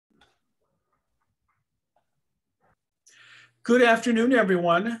Good afternoon,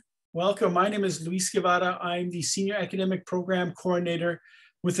 everyone. Welcome. My name is Luis Guevara. I'm the Senior Academic Program Coordinator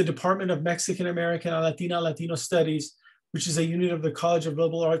with the Department of Mexican American and Latino Studies, which is a unit of the College of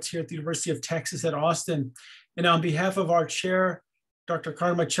Liberal Arts here at the University of Texas at Austin. And on behalf of our chair, Dr.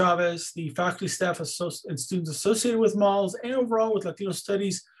 Karma Chavez, the faculty, staff, and students associated with MALS and overall with Latino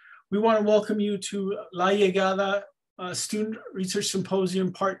Studies, we want to welcome you to La Llegada Student Research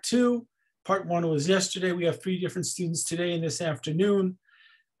Symposium Part 2. Part 1 was yesterday. We have 3 different students today and this afternoon.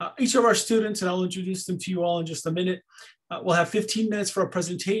 Each of our students, and I'll introduce them to you all in just a minute, will have 15 minutes for a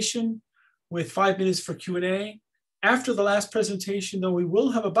presentation with 5 minutes for Q&A. After the last presentation, though, we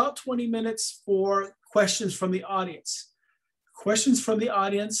will have about 20 minutes for questions from the audience. Questions from the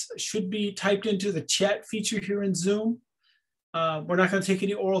audience should be typed into the chat feature here in Zoom. We're not going to take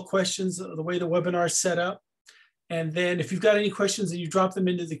any oral questions the way the webinar is set up. And then if you've got any questions and you drop them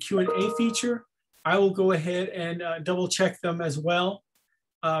into the Q&A feature, I will go ahead and double check them as well,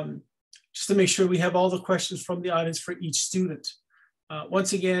 just to make sure we have all the questions from the audience for each student.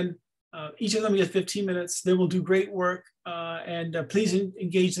 Once again, each of them gets 15 minutes. They will do great work, and please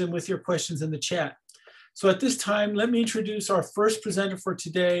engage them with your questions in the chat. So at this time, let me introduce our first presenter for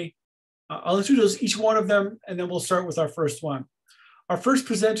today. I'll introduce each one of them, and then we'll start with our first one. Our first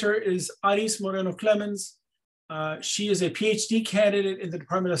presenter is Aris Moreno Clemons. She is a Ph.D. candidate in the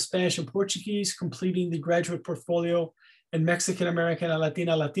Department of Spanish and Portuguese, completing the graduate portfolio in Mexican American and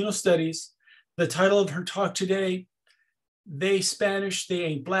Latino Studies. The title of her talk today, They Spanish, They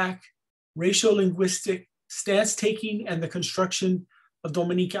Ain't Black, Raciolinguistic Stancetaking and the Construction of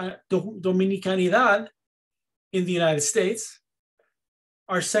Dominicanidad in the United States.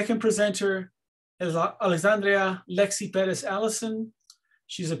 Our second presenter is Alexandrea Lexi Pérez Allison.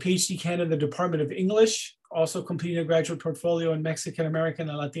 She's a Ph.D. candidate in the Department of English, also completing a graduate portfolio in Mexican American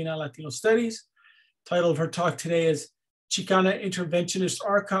and Latino Studies. Title of her talk today is Chicana Interventionist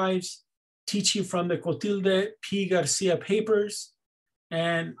Archives, Teaching from the Clotilde P. Garcia Papers.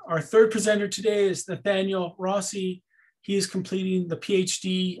 And our third presenter today is Nathaniel Rossi. He is completing the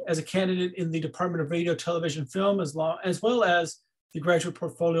Ph.D. as a candidate in the Department of Radio, Television, Film, as well as the graduate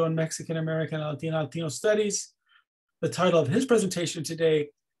portfolio in Mexican American and Latino Studies. The title of his presentation today,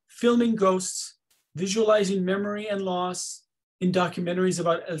 Filming Ghosts, Visualizing Memory and Loss in Documentaries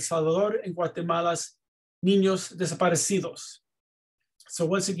about El Salvador and Guatemala's Niños Desaparecidos. So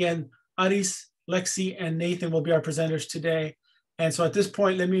once again, Aris, Lexi, and Nathan will be our presenters today. And so at this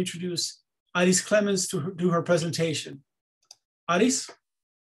point, let me introduce Aris Clemons to do her presentation. Aris?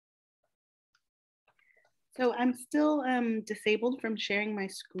 So I'm still disabled from sharing my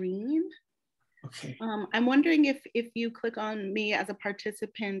screen. Okay. I'm wondering if you click on me as a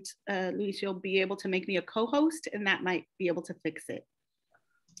participant, Luis, you'll be able to make me a co-host, and that might be able to fix it.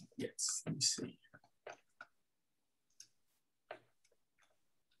 Yes, let me see.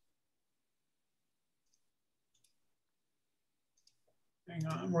 Hang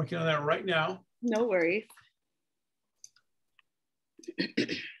on, I'm working on that right now. No worries.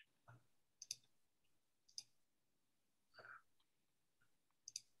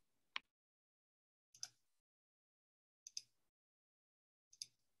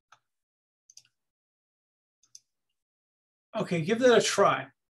 Okay, give that a try.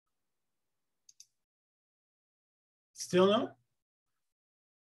 Still no?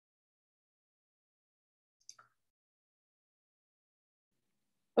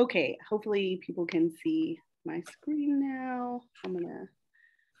 Okay, hopefully people can see my screen now. I'm gonna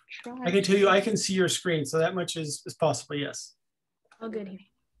try. I can tell you, I can see your screen, so that much is possible, yes. Oh, good.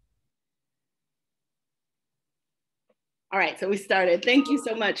 All right, so we started. Thank you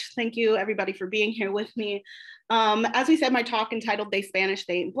so much. Thank you everybody for being here with me. As we said, my talk entitled They Spanish,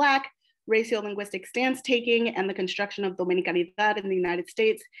 They Ain't Black, Raciolinguistic Stancetaking and the Construction of Dominicanidad in the United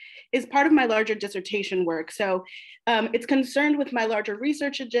States is part of my larger dissertation work. So it's concerned with my larger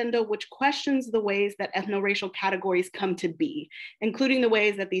research agenda, which questions the ways that ethno-racial categories come to be, including the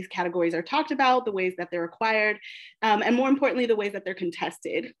ways that these categories are talked about, the ways that they're acquired, and more importantly, the ways that they're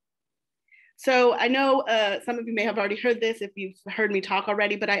contested. So I know some of you may have already heard this if you've heard me talk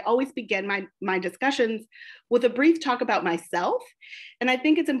already, but I always begin my discussions with a brief talk about myself. And I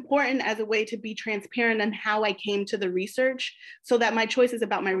think it's important as a way to be transparent on how I came to the research so that my choices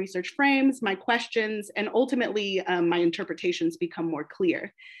about my research frames, my questions, and ultimately my interpretations become more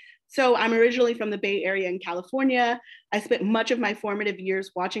clear. So I'm originally from the Bay Area in California. I spent much of my formative years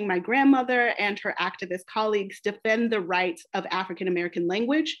watching my grandmother and her activist colleagues defend the rights of African-American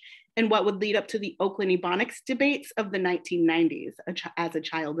language and what would lead up to the Oakland Ebonics debates of the 1990s, as a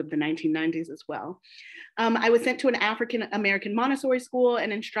child of the 1990s as well. I was sent to an African-American Montessori school,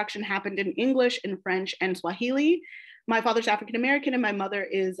 and instruction happened in English, in French, and Swahili. My father's African-American and my mother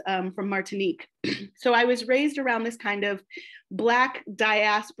is from Martinique. So I was raised around this kind of Black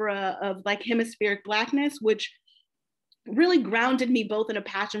diaspora of like hemispheric Blackness, which really grounded me both in a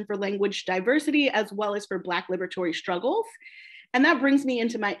passion for language diversity as well as for Black liberatory struggles. And that brings me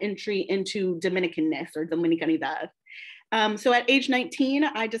into my entry into Dominicanness or Dominicanidad. So at age 19,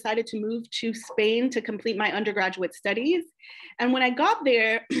 I decided to move to Spain to complete my undergraduate studies. And when I got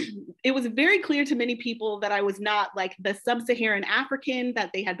there, it was very clear to many people that I was not like the sub-Saharan African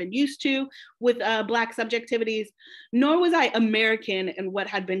that they had been used to with Black subjectivities, nor was I American in what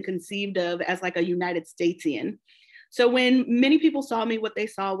had been conceived of as like a United Statesian. So when many people saw me, what they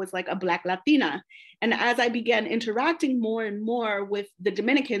saw was like a Black Latina. And as I began interacting more and more with the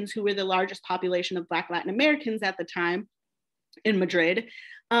Dominicans, who were the largest population of Black Latin Americans at the time in Madrid,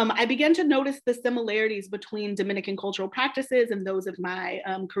 I began to notice the similarities between Dominican cultural practices and those of my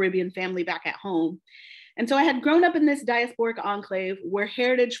Caribbean family back at home. And so I had grown up in this diasporic enclave where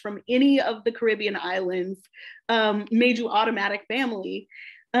heritage from any of the Caribbean islands made you automatic family.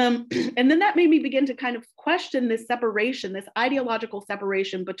 And then that made me begin to kind of question this separation, this ideological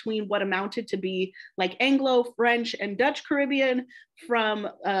separation between what amounted to be like Anglo, French, and Dutch Caribbean from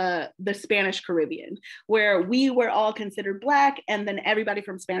the Spanish Caribbean, where we were all considered Black, and then everybody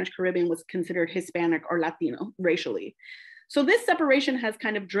from Spanish Caribbean was considered Hispanic or Latino racially. So this separation has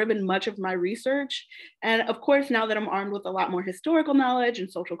kind of driven much of my research. And of course, now that I'm armed with a lot more historical knowledge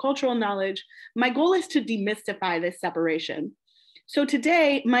and social cultural knowledge, my goal is to demystify this separation. So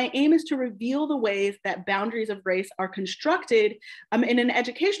today, my aim is to reveal the ways that boundaries of race are constructed in an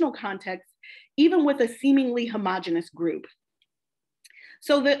educational context, even with a seemingly homogenous group.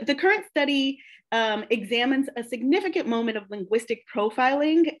 So the current study examines a significant moment of linguistic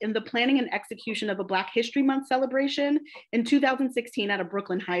profiling in the planning and execution of a Black History Month celebration in 2016 at a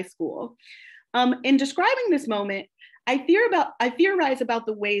Brooklyn high school. In describing this moment, I theorize about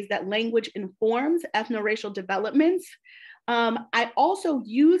the ways that language informs ethno-racial developments. I also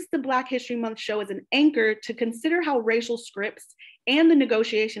use the Black History Month show as an anchor to consider how racial scripts and the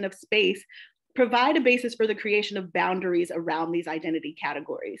negotiation of space provide a basis for the creation of boundaries around these identity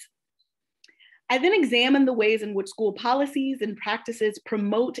categories. I then examine the ways in which school policies and practices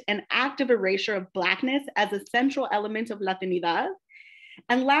promote an active erasure of Blackness as a central element of Latinidad.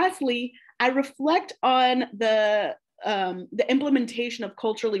 And lastly, I reflect on the implementation of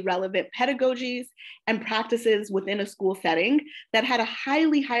culturally relevant pedagogies and practices within a school setting that had a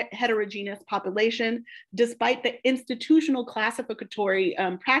highly heterogeneous population, despite the institutional classificatory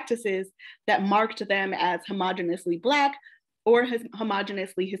practices that marked them as homogenously Black or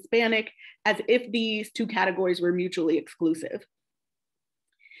homogenously Hispanic, as if these two categories were mutually exclusive.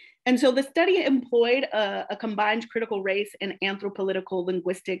 And so the study employed a combined critical race and anthropolitical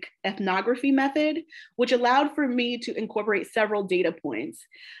linguistic ethnography method, which allowed for me to incorporate several data points.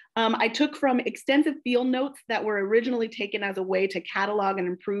 I took from extensive field notes that were originally taken as a way to catalog and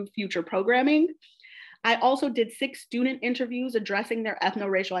improve future programming. I also did 6 student interviews addressing their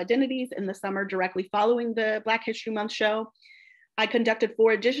ethno-racial identities in the summer directly following the Black History Month show. I conducted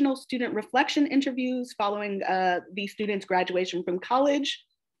 4 additional student reflection interviews following these students' graduation from college.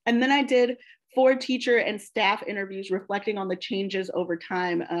 And then I did 4 teacher and staff interviews reflecting on the changes over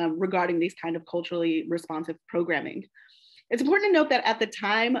time regarding these kind of culturally responsive programming. It's important to note that at the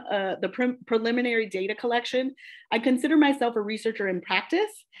time, the preliminary data collection, I consider myself a researcher in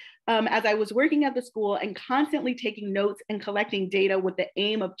practice as I was working at the school and constantly taking notes and collecting data with the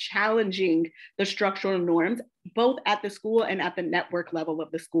aim of challenging the structural norms, both at the school and at the network level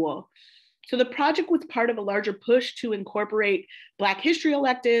of the school. So the project was part of a larger push to incorporate Black history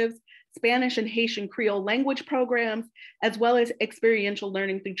electives, Spanish and Haitian Creole language programs, as well as experiential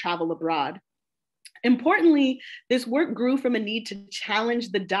learning through travel abroad. Importantly, this work grew from a need to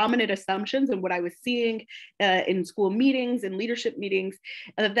challenge the dominant assumptions and what I was seeing in school meetings and leadership meetings,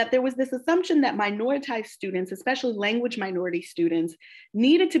 that there was this assumption that minoritized students, especially language minority students,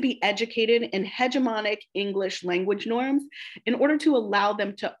 needed to be educated in hegemonic English language norms in order to allow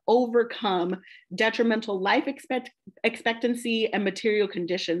them to overcome detrimental life expectancy and material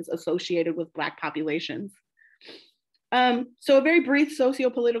conditions associated with Black populations. So a very brief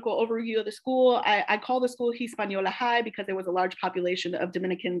socio-political overview of the school. I call the school Hispaniola High because there was a large population of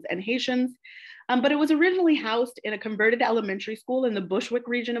Dominicans and Haitians, but it was originally housed in a converted elementary school in the Bushwick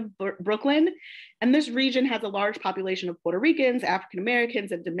region of Brooklyn. And this region has a large population of Puerto Ricans, African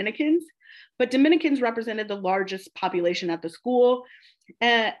Americans, and Dominicans, but Dominicans represented the largest population at the school.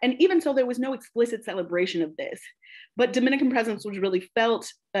 And even so, there was no explicit celebration of this, but Dominican presence was really felt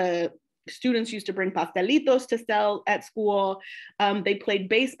Students used to bring pastelitos to sell at school. They played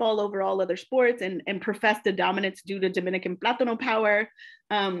baseball over all other sports and professed a dominance due to Dominican Plátano power.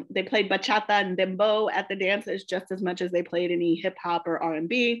 They played bachata and dembow at the dances just as much as they played any hip hop or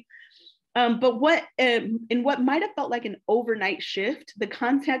R&B. But in what might have felt like an overnight shift, the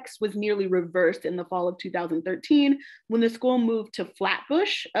context was nearly reversed in the fall of 2013 when the school moved to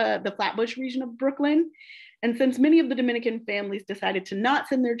Flatbush, the Flatbush region of Brooklyn. And since many of the Dominican families decided to not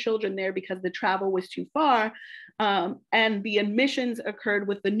send their children there because the travel was too far, and the admissions occurred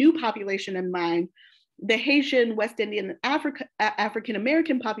with the new population in mind, the Haitian, West Indian, African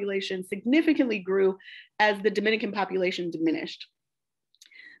American population significantly grew as the Dominican population diminished.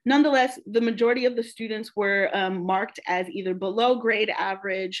 Nonetheless, the majority of the students were marked as either below grade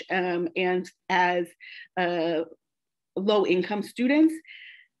average and as low income students.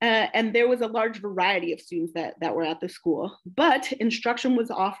 And there was a large variety of students that were at the school, but instruction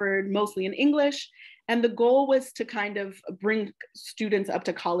was offered mostly in English. And the goal was to kind of bring students up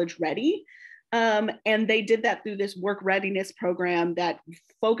to college ready. And they did that through this work readiness program that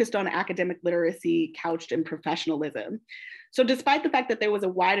focused on academic literacy couched in professionalism. So despite the fact that there was a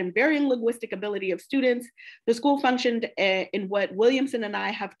wide and varying linguistic ability of students, the school functioned in what Williamson and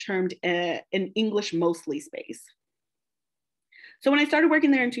I have termed an English mostly space. So when I started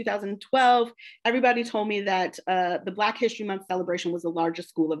working there in 2012, everybody told me that the Black History Month celebration was the largest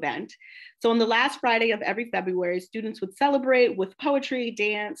school event. So on the last Friday of every February, students would celebrate with poetry,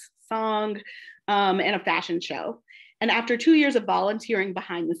 dance, song, and a fashion show. And after 2 years of volunteering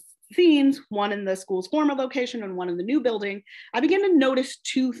behind the scenes, one in the school's former location and one in the new building, I began to notice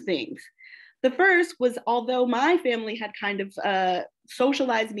two things. The first was, although my family had kind of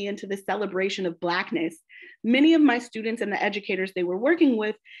socialized me into the celebration of Blackness, many of my students and the educators they were working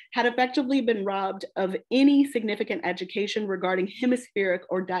with had effectively been robbed of any significant education regarding hemispheric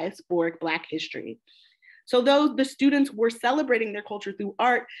or diasporic Black history. So though the students were celebrating their culture through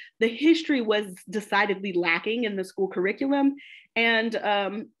art, the history was decidedly lacking in the school curriculum.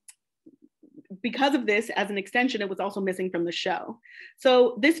 And because of this, as an extension, it was also missing from the show.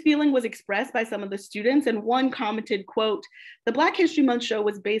 So this feeling was expressed by some of the students, and one commented, quote, "The Black History Month show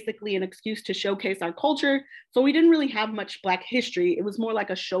was basically an excuse to showcase our culture, so we didn't really have much Black history. It was more like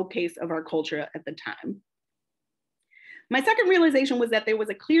a showcase of our culture at the time." My second realization was that there was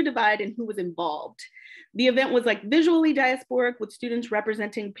a clear divide in who was involved. The event was like visually diasporic, with students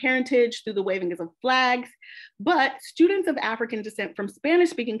representing parentage through the waving of flags, but students of African descent from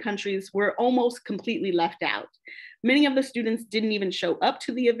Spanish-speaking countries were almost completely left out. Many of the students didn't even show up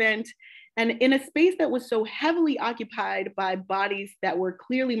to the event. And in a space that was so heavily occupied by bodies that were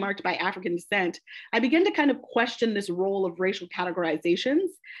clearly marked by African descent, I began to kind of question this role of racial categorizations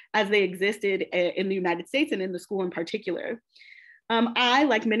as they existed in the United States and in the school in particular. I,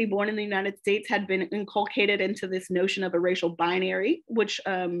 like many born in the United States, had been inculcated into this notion of a racial binary, which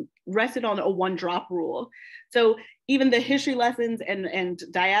rested on a one-drop rule. So even the history lessons and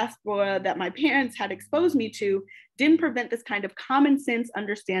diaspora that my parents had exposed me to didn't prevent this kind of common sense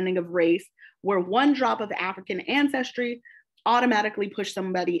understanding of race, where one drop of African ancestry automatically pushed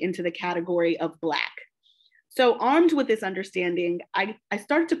somebody into the category of Black. So armed with this understanding, I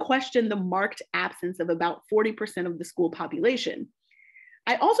started to question the marked absence of about 40% of the school population.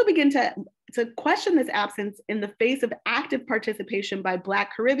 I also began to question this absence in the face of active participation by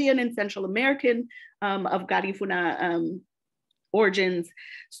Black Caribbean and Central American of Garifuna origins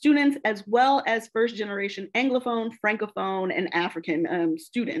students, as well as first generation Anglophone, Francophone, and African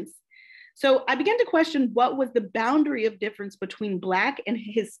students. So I began to question what was the boundary of difference between Black and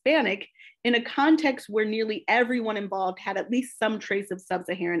Hispanic in a context where nearly everyone involved had at least some trace of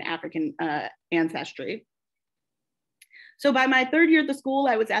sub-Saharan African ancestry. So by my third year at the school,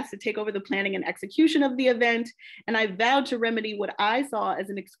 I was asked to take over the planning and execution of the event, and I vowed to remedy what I saw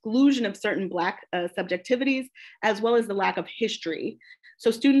as an exclusion of certain Black subjectivities, as well as the lack of history. So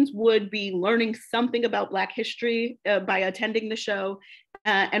students would be learning something about Black history by attending the show,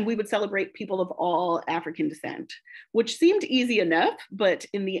 and we would celebrate people of all African descent, which seemed easy enough, but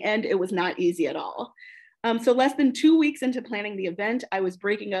in the end, it was not easy at all. So less than 2 weeks into planning the event, I was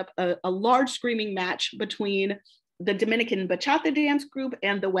breaking up a large screaming match between the Dominican bachata dance group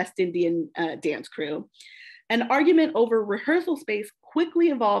and the West Indian dance crew. An argument over rehearsal space quickly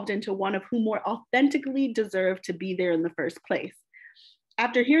evolved into one of who more authentically deserved to be there in the first place.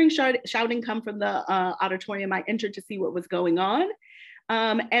 After hearing shouting come from the auditorium, I entered to see what was going on.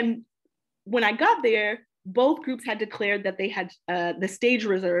 And when I got there, both groups had declared that they had the stage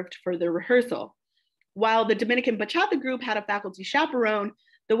reserved for the rehearsal. While the Dominican bachata group had a faculty chaperone,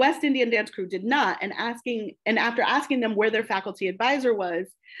 The West Indian dance crew did not, and after asking them where their faculty advisor was,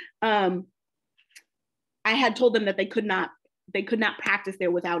 I had told them that they could not practice there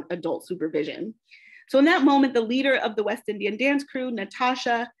without adult supervision. So in that moment, the leader of the West Indian dance crew,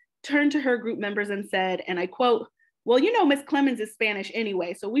 Natasha, turned to her group members and said, and I quote, "Well, you know, Miss Clemons is Spanish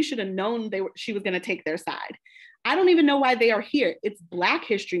anyway, so we should have known she was going to take their side. I don't even know why they are here. It's Black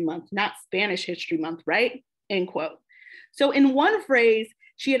History Month, not Spanish History Month, right?" End quote. So in one phrase,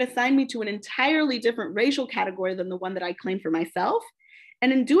 she had assigned me to an entirely different racial category than the one that I claimed for myself.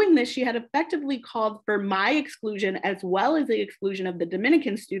 And in doing this, she had effectively called for my exclusion as well as the exclusion of the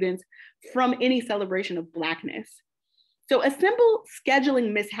Dominican students from any celebration of Blackness. So a simple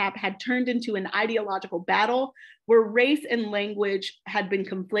scheduling mishap had turned into an ideological battle where race and language had been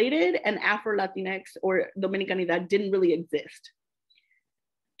conflated and Afro-Latinx or Dominicanidad didn't really exist.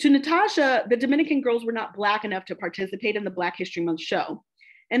 To Natasha, the Dominican girls were not Black enough to participate in the Black History Month show.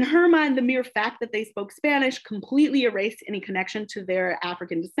 In her mind, the mere fact that they spoke Spanish completely erased any connection to their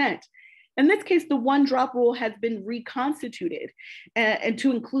African descent. In this case, the one-drop rule has been reconstituted and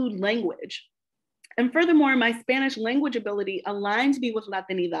to include language. And furthermore, my Spanish language ability aligned me with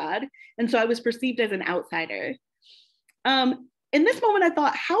Latinidad, and so I was perceived as an outsider. In this moment, I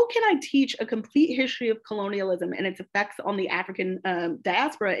thought, how can I teach a complete history of colonialism and its effects on the African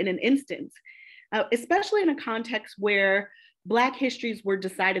diaspora in an instance, especially in a context where Black histories were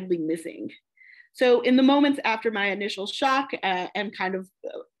decidedly missing? So in the moments after my initial shock and kind of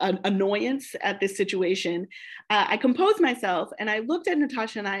annoyance at this situation, I composed myself and I looked at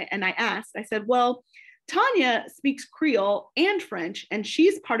Natasha and I asked, I said, well, Tanya speaks Creole and French and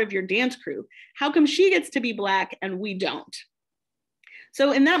she's part of your dance crew. How come she gets to be Black and we don't?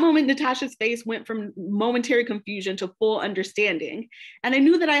 So in that moment, Natasha's face went from momentary confusion to full understanding. And I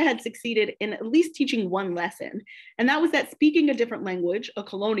knew that I had succeeded in at least teaching one lesson. And that was that speaking a different language, a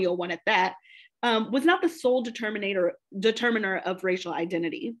colonial one at that, was not the sole determiner of racial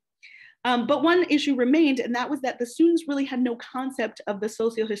identity. But one issue remained, and that was that the students really had no concept of the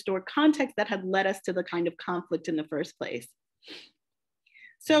socio-historic context that had led us to the kind of conflict in the first place.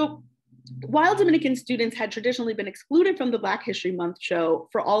 So while Dominican students had traditionally been excluded from the Black History Month show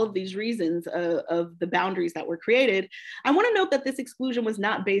for all of these reasons of the boundaries that were created, I want to note that this exclusion was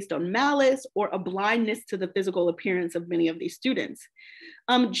not based on malice or a blindness to the physical appearance of many of these students.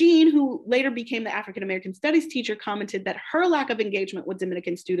 Jean, who later became the African American Studies teacher, commented that her lack of engagement with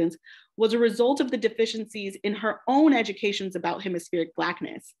Dominican students was a result of the deficiencies in her own educations about hemispheric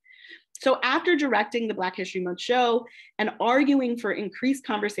Blackness. So after directing the Black History Month show and arguing for increased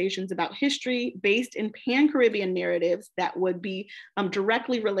conversations about history based in Pan-Caribbean narratives that would be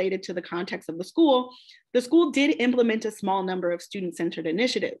directly related to the context of the school did implement a small number of student-centered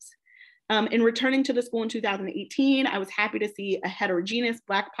initiatives. In returning to the school in 2018, I was happy to see a heterogeneous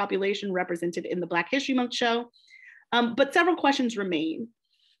Black population represented in the Black History Month show, but several questions remain.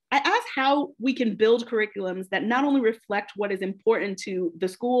 I asked how we can build curriculums that not only reflect what is important to the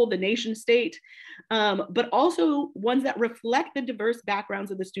school, the nation state, but also ones that reflect the diverse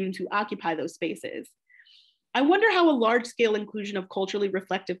backgrounds of the students who occupy those spaces. I wonder how a large-scale inclusion of culturally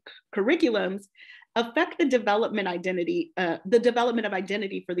reflective curriculums affect the development of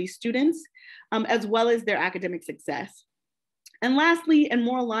identity for these students, as well as their academic success. And lastly, and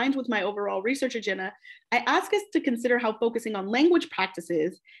more aligned with my overall research agenda, I ask us to consider how focusing on language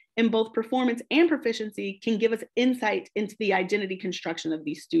practices in both performance and proficiency can give us insight into the identity construction of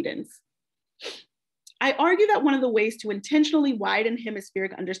these students. I argue that one of the ways to intentionally widen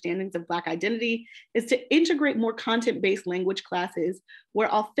hemispheric understandings of Black identity is to integrate more content-based language classes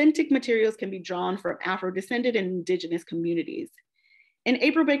where authentic materials can be drawn from Afro-descended and Indigenous communities. In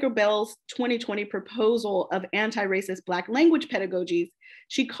April Baker Bell's 2020 proposal of anti-racist Black language pedagogies,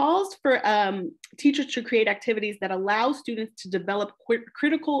 she calls for teachers to create activities that allow students to develop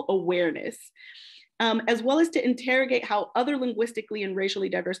critical awareness, as well as to interrogate how other linguistically and racially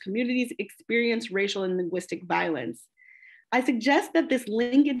diverse communities experience racial and linguistic violence. I suggest that this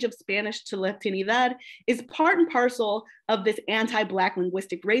linkage of Spanish to Latinidad is part and parcel of this anti-Black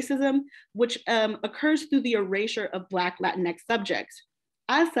linguistic racism, which occurs through the erasure of Black Latinx subjects.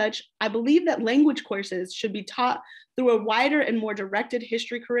 As such, I believe that language courses should be taught through a wider and more directed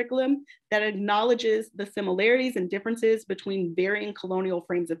history curriculum that acknowledges the similarities and differences between varying colonial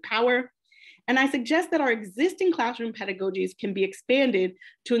frames of power. And I suggest that our existing classroom pedagogies can be expanded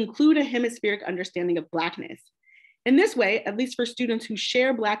to include a hemispheric understanding of Blackness. In this way, at least for students who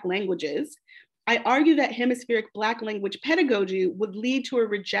share Black languages, I argue that hemispheric Black language pedagogy would lead to a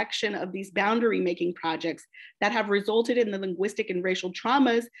rejection of these boundary-making projects that have resulted in the linguistic and racial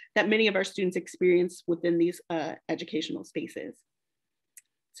traumas that many of our students experience within these educational spaces.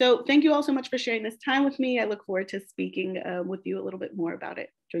 So thank you all so much for sharing this time with me. I look forward to speaking with you a little bit more about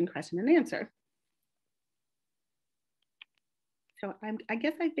it during question and answer. So I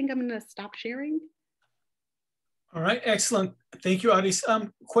guess I think I'm gonna stop sharing. All right, excellent. Thank you, Aris.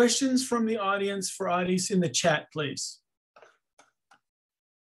 Questions from the audience for Aris in the chat, please.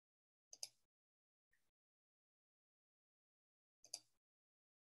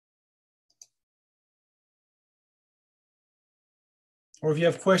 Or if you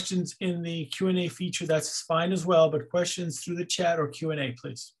have questions in the Q&A feature, that's fine as well, but questions through the chat or Q&A,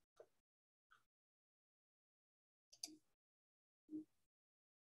 please.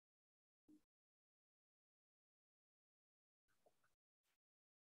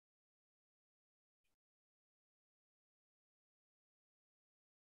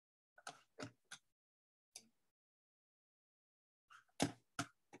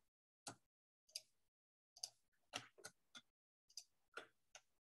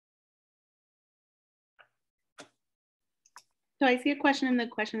 So I see a question in the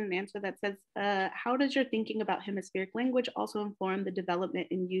question and answer that says, how does your thinking about hemispheric language also inform the development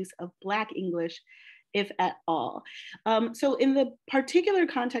and use of Black English, if at all? So in the particular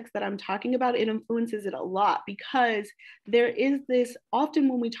context that I'm talking about, it influences it a lot because there is this, often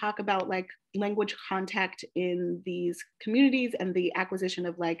when we talk about like language contact in these communities and the acquisition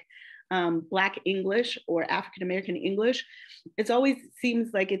of like Black English or African-American English, it always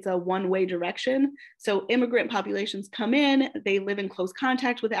seems like it's a one-way direction. So immigrant populations come in, they live in close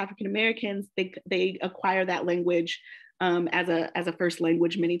contact with African-Americans, they acquire that language as a first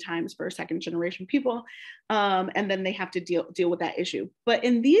language many times for second generation people. And then they have to deal with that issue. But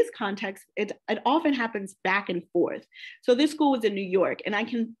in these contexts, it often happens back and forth. So this school was in New York, and I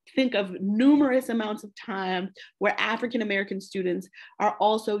can think of numerous amounts of time where African-American students are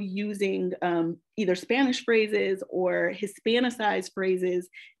also using either Spanish phrases or Hispanicized phrases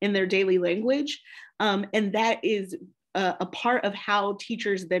in their daily language. And that is a part of how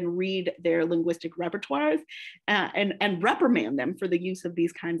teachers then read their linguistic repertoires and reprimand them for the use of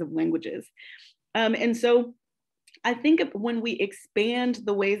these kinds of languages. And so I think when we expand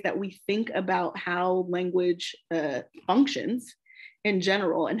the ways that we think about how language functions in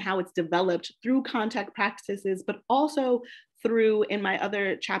general and how it's developed through contact practices, but also through, in my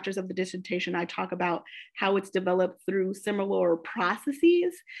other chapters of the dissertation, I talk about how it's developed through similar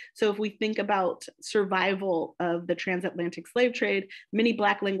processes. So if we think about survival of the transatlantic slave trade, many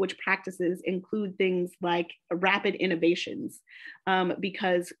Black language practices include things like rapid innovations,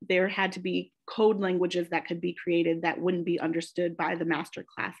 because there had to be code languages that could be created that wouldn't be understood by the master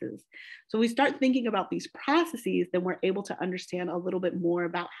classes. So we start thinking about these processes, then we're able to understand a little bit more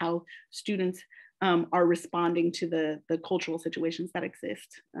about how students are responding to the cultural situations that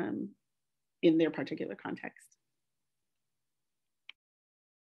exist in their particular context.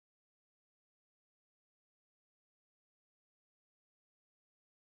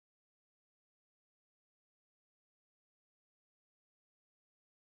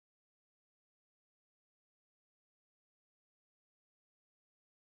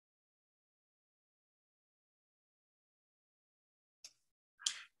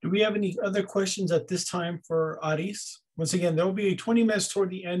 Do we have any other questions at this time for Aris? Once again, there will be 20 minutes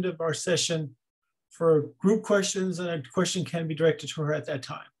toward the end of our session for group questions, and a question can be directed to her at that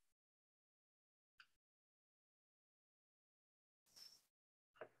time.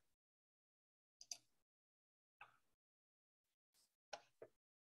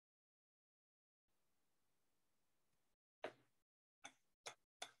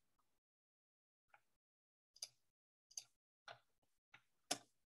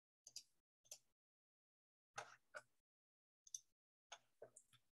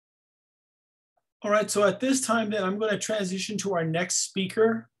 All right, so at this time then I'm going to transition to our next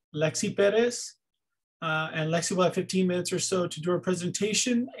speaker, Lexi Pérez. And Lexi will have 15 minutes or so to do her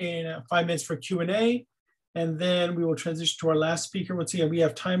presentation and 5 minutes for Q&A. And then we will transition to our last speaker. Once again, we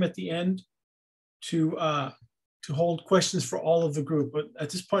have time at the end to hold questions for all of the group. But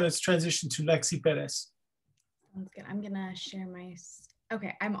at this point, let's transition to Lexi Pérez. Sounds good. I'm gonna share my,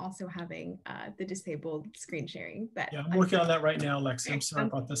 okay, I'm also having the disabled screen sharing. But yeah, I'm working on that right now, Lexi. Okay, I'm sorry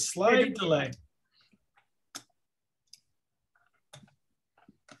about the slight delay.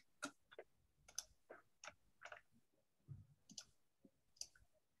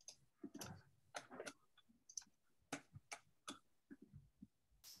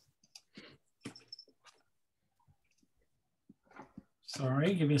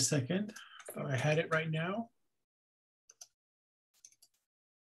 Sorry, give me a second. Thought I had it right now.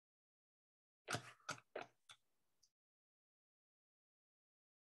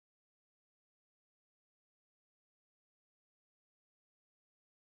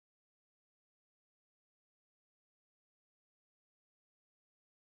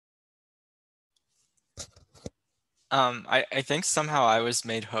 I think somehow I was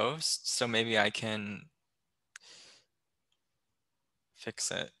made host, so maybe I can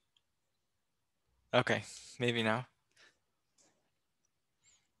fix it. Okay, maybe now.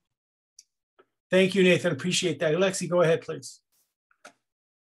 Thank you, Nathan. Appreciate that. Lexi, go ahead, please.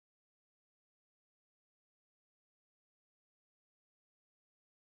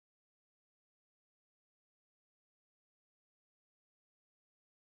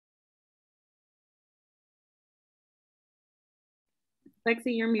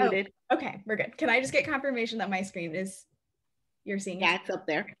 Lexi, you're muted. Oh, okay, we're good. Can I just get confirmation that my screen is, you're seeing it? Yeah, it's up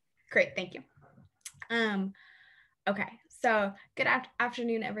there. Great, thank you. Okay, so good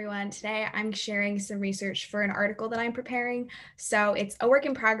afternoon, everyone. Today I'm sharing some research for an article that I'm preparing. So it's a work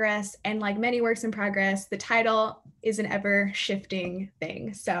in progress, and like many works in progress, the title is an ever shifting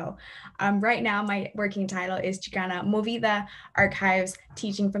thing. So right now my working title is Chicana Movida Archives,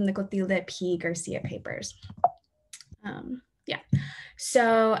 Teaching from the Clotilde P. Garcia Papers. Yeah,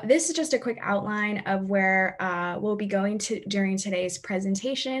 so this is just a quick outline of where we'll be going to during today's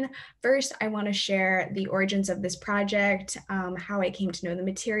presentation. First, I want to share the origins of this project, how I came to know the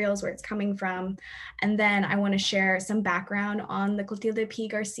materials, where it's coming from, and then I want to share some background on the Clotilde P.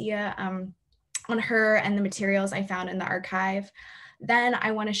 Garcia, on her and the materials I found in the archive. Then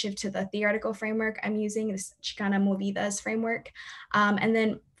I want to shift to the theoretical framework I'm using, this Chicana Movidas framework, and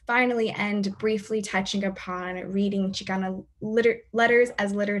then finally end briefly touching upon reading Chicana letters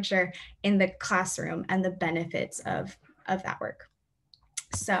as literature in the classroom and the benefits of that work.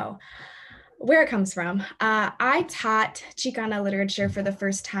 So where it comes from, I taught Chicana literature for the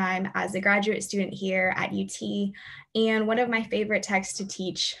first time as a graduate student here at UT, and one of my favorite texts to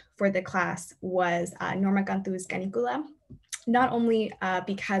teach for the class was Norma Cantu's Canicula. Not only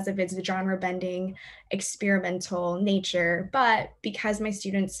because of its genre-bending, experimental nature, but because my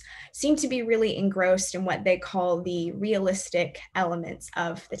students seem to be really engrossed in what they call the realistic elements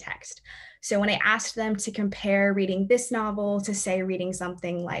of the text. So when I asked them to compare reading this novel to, say, reading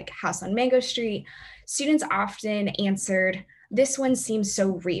something like House on Mango Street, students often answered, "This one seems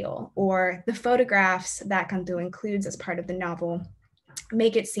so real," or "the photographs that Cantu includes as part of the novel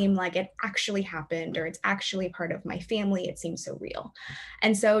make it seem like it actually happened, or it's actually part of my family. It seems so real."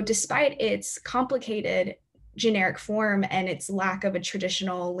 And so despite its complicated generic form and its lack of a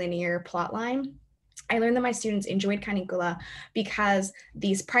traditional linear plot line, I learned that my students enjoyed Canicula because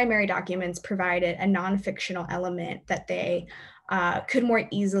these primary documents provided a non-fictional element that they could more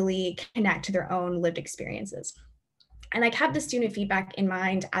easily connect to their own lived experiences. And I kept the student feedback in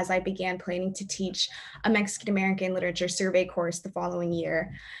mind as I began planning to teach a Mexican-American literature survey course the following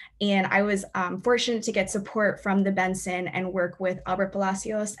year. And I was fortunate to get support from the Benson and work with Albert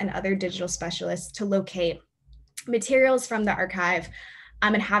Palacios and other digital specialists to locate materials from the archive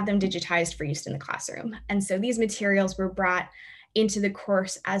and have them digitized for use in the classroom. And so these materials were brought into the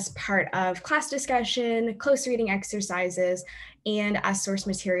course as part of class discussion, close reading exercises, and as source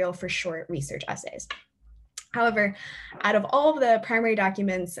material for short research essays. However, out of all of the primary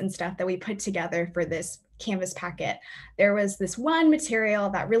documents and stuff that we put together for this Canvas packet, there was this one material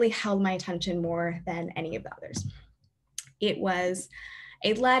that really held my attention more than any of the others. It was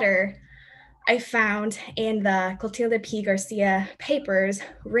a letter I found in the Clotilde P. Garcia papers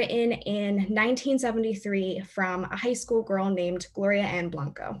written in 1973 from a high school girl named Gloria Ann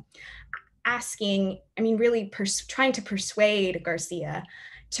Blanco, asking, really trying to persuade Garcia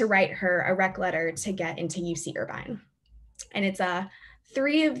to write her a rec letter to get into UC Irvine. And it's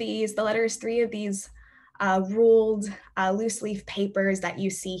three of these ruled loose leaf papers that you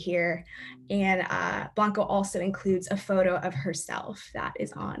see here. And Blanco also includes a photo of herself that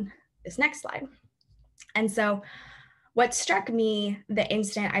is on this next slide. And so what struck me the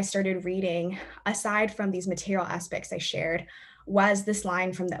instant I started reading, aside from these material aspects I shared, was this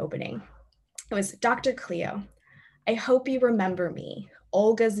line from the opening. It was, "Dr. Cleo, I hope you remember me,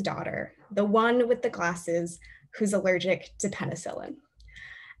 Olga's daughter, the one with the glasses who's allergic to penicillin."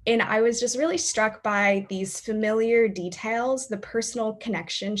 And I was just really struck by these familiar details, the personal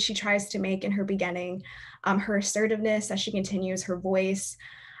connection she tries to make in her beginning, her assertiveness as she continues, her voice.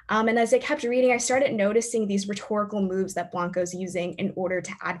 And as I kept reading, I started noticing these rhetorical moves that Blanco's using in order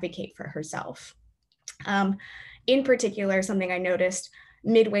to advocate for herself. In particular, something I noticed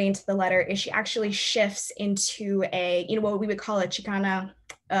midway into the letter is she actually shifts into what we would call a Chicana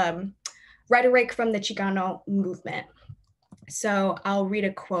rhetoric from the Chicano movement. So I'll read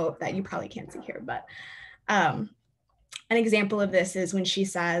a quote that you probably can't see here, but an example of this is when she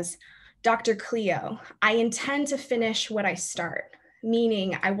says, "Dr. Cleo, I intend to finish what I start,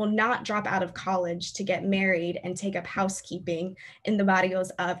 meaning I will not drop out of college to get married and take up housekeeping in the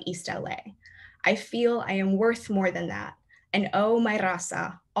barrios of East LA. I feel I am worth more than that. And oh, my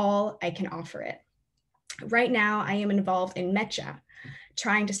raza, all I can offer it. Right now, I am involved in Mecha,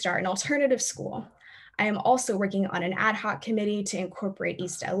 trying to start an alternative school. I am also working on an ad hoc committee to incorporate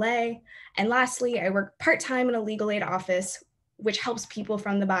East LA. And lastly, I work part-time in a legal aid office, which helps people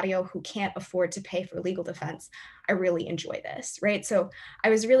from the barrio who can't afford to pay for legal defense. I really enjoy this, right? So I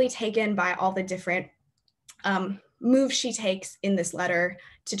was really taken by all the different moves she takes in this letter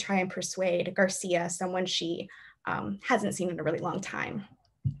to try and persuade Garcia, someone she hasn't seen in a really long time.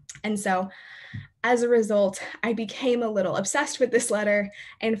 And so as a result, I became a little obsessed with this letter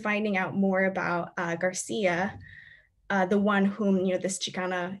and finding out more about Garcia, the one whom this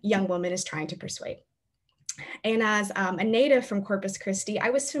Chicana young woman is trying to persuade. And as a native from Corpus Christi, I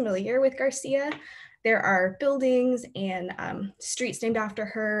was familiar with Garcia. There are buildings and streets named after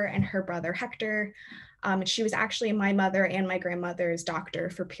her and her brother Hector. And she was actually my mother and my grandmother's doctor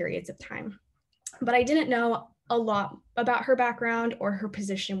for periods of time. But I didn't know a lot about her background or her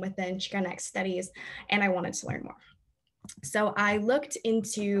position within Chicanx studies, and I wanted to learn more. So I looked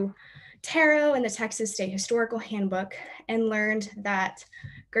into Tarot and the Texas State Historical Handbook and learned that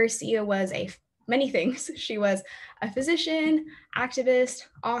Garcia was many things. She was a physician, activist,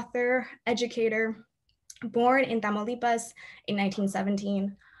 author, educator, born in Tamaulipas in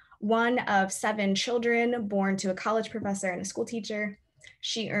 1917, one of 7 children born to a college professor and a school teacher.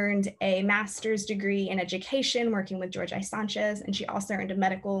 She earned a master's degree in education working with George I. Sanchez, and she also earned a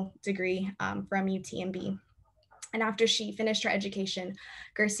medical degree from UTMB. And after she finished her education,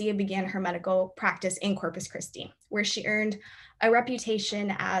 Garcia began her medical practice in Corpus Christi, where she earned a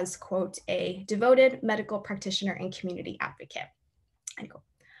reputation as, quote, a devoted medical practitioner and community advocate, end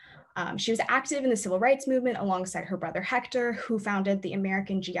quote. She was active in the civil rights movement alongside her brother Hector, who founded the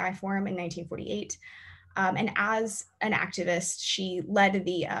American GI Forum in 1948. And as an activist, she led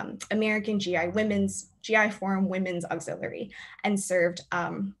the American GI Forum Women's Auxiliary and served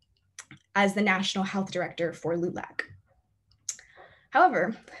as the National Health Director for LULAC.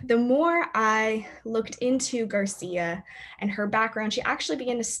 However, the more I looked into Garcia and her background, she actually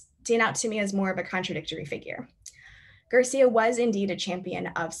began to stand out to me as more of a contradictory figure. Garcia was indeed a champion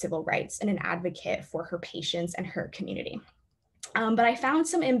of civil rights and an advocate for her patients and her community. But I found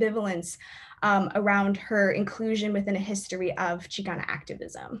some ambivalence around her inclusion within a history of Chicana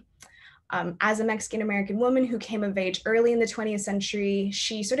activism. As a Mexican-American woman who came of age early in the 20th century,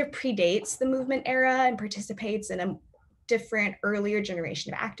 she sort of predates the movement era and participates in a different, earlier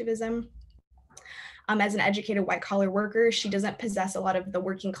generation of activism. As an educated white-collar worker, she doesn't possess a lot of the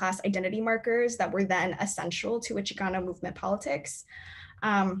working class identity markers that were then essential to a Chicana movement politics.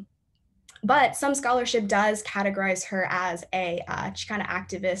 But some scholarship does categorize her as a Chicana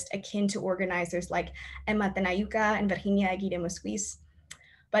activist akin to organizers like Emma Tenayuca and Virginia Aguirre Mosquiz.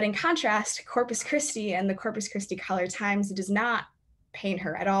 But in contrast, Corpus Christi and the Corpus Christi Caller-Times does not paint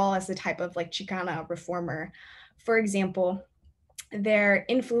her at all as the type of Chicana reformer. For example, their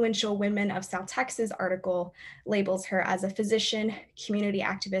influential Women of South Texas article labels her as a physician, community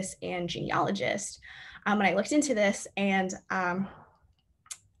activist, and genealogist. And I looked into this and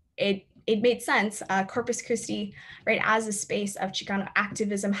it made sense. Corpus Christi, right, as a space of Chicano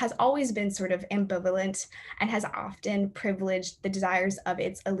activism has always been sort of ambivalent and has often privileged the desires of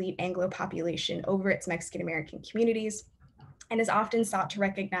its elite Anglo population over its Mexican-American communities, and is often sought to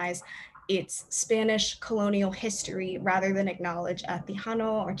recognize its Spanish colonial history rather than acknowledge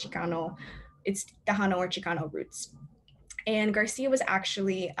Tejano or Chicano roots. And Garcia was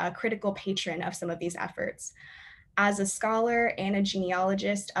actually a critical patron of some of these efforts. As a scholar and a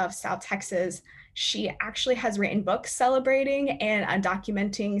genealogist of South Texas, she actually has written books celebrating and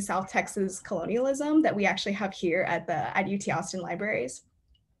documenting South Texas colonialism that we actually have here at UT Austin libraries.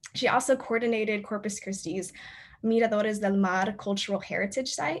 She also coordinated Corpus Christi's Miradores del Mar cultural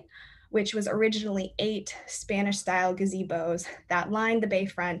heritage site, which was originally 8 Spanish-style gazebos that line the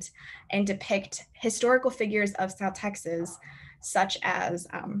bayfront and depict historical figures of South Texas, such as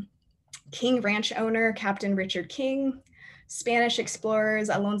King ranch owner Captain Richard King, Spanish explorers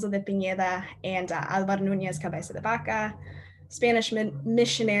Alonso de Pineda and Alvar Núñez Cabeza de Vaca, Spanish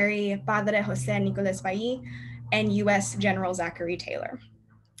missionary Padre Jose Nicolas Valle, and US General Zachary Taylor.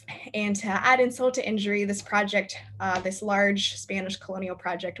 And to add insult to injury, this project, this large Spanish colonial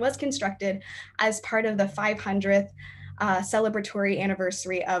project, was constructed as part of the 500th celebratory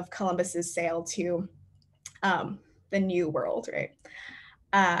anniversary of Columbus's sail to the New World, right?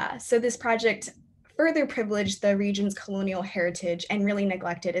 So this project further privileged the region's colonial heritage and really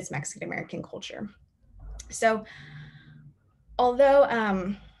neglected its Mexican-American culture. So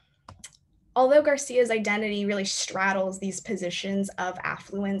although Garcia's identity really straddles these positions of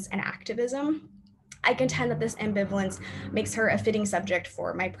affluence and activism, I contend that this ambivalence makes her a fitting subject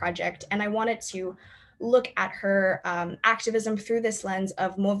for my project, and I wanted to look at her activism through this lens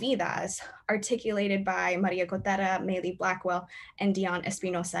of movidas articulated by Maria Cotera, Maylie Blackwell, and Dion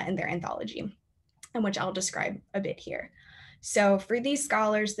Espinosa in their anthology, and which I'll describe a bit here. So for these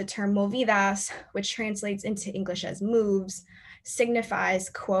scholars, the term movidas, which translates into English as moves, signifies,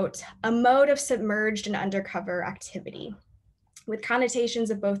 quote, a mode of submerged and undercover activity. With connotations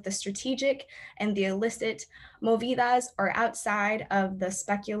of both the strategic and the illicit, movidas are outside of the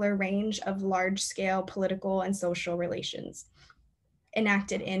specular range of large-scale political and social relations,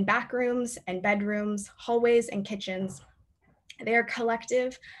 enacted in backrooms and bedrooms, hallways and kitchens. They are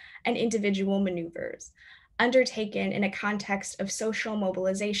collective and individual maneuvers, undertaken in a context of social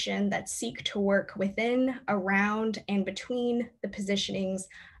mobilization that seek to work within, around, and between the positionings,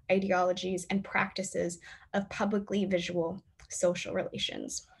 ideologies, and practices of publicly visual social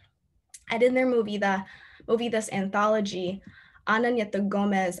relations. And in their Movidas anthology, Ana Nieto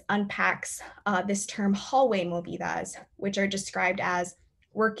Gomez unpacks this term hallway movidas, which are described as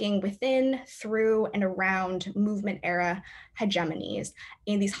working within, through, and around movement era hegemonies.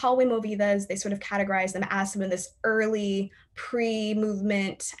 In these hallway movidas, they sort of categorize them as some of this early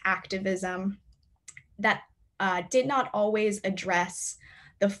pre-movement activism that did not always address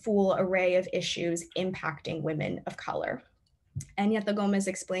the full array of issues impacting women of color. And Nieto Gomez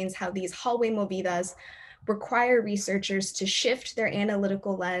explains how these hallway movidas require researchers to shift their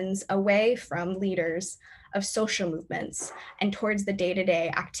analytical lens away from leaders of social movements and towards the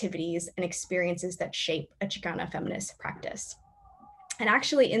day-to-day activities and experiences that shape a Chicana feminist practice. And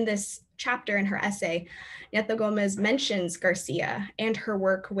actually in this chapter in her essay, Nieto Gomez mentions Garcia and her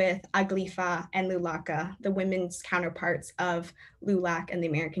work with Aglifa and Lulaca, the women's counterparts of LULAC and the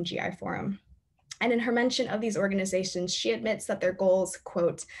American GI Forum. And in her mention of these organizations, she admits that their goals,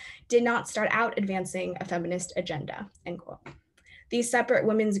 quote, did not start out advancing a feminist agenda, end quote. These separate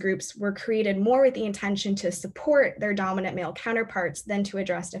women's groups were created more with the intention to support their dominant male counterparts than to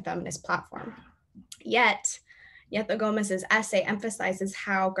address a feminist platform. Yet, Nieto Gomez's essay emphasizes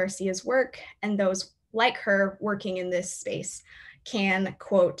how Garcia's work and those like her working in this space can,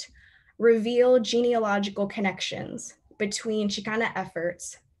 quote, reveal genealogical connections between Chicana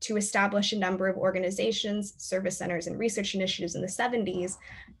efforts to establish a number of organizations, service centers, and research initiatives in the 70s,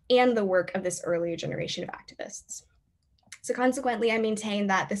 and the work of this earlier generation of activists. So consequently, I maintain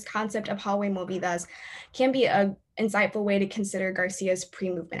that this concept of hallway movidas can be an insightful way to consider Garcia's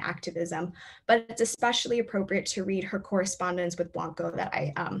pre-movement activism, but it's especially appropriate to read her correspondence with Blanco that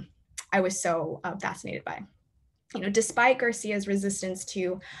I was so fascinated by. You know, despite Garcia's resistance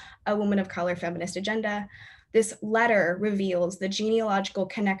to a woman of color feminist agenda, this letter reveals the genealogical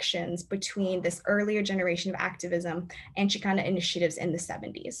connections between this earlier generation of activism and Chicana initiatives in the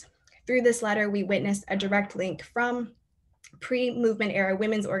 70s. Through this letter, we witnessed a direct link from pre-movement era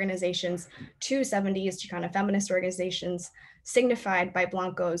women's organizations to 70s Chicana feminist organizations, signified by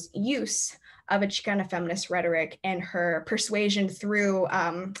Blanco's use of a Chicana feminist rhetoric and her persuasion through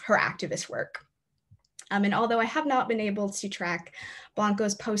her activist work. And although I have not been able to track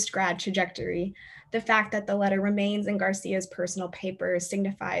Blanco's post-grad trajectory, the fact that the letter remains in Garcia's personal papers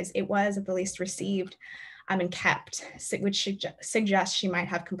signifies it was at the least received and kept, which suggests she might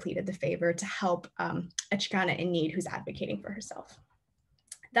have completed the favor to help a Chicana in need who's advocating for herself.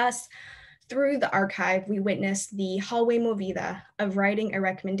 Thus, through the archive, we witnessed the hallway movida of writing a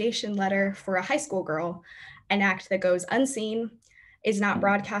recommendation letter for a high school girl, an act that goes unseen, is not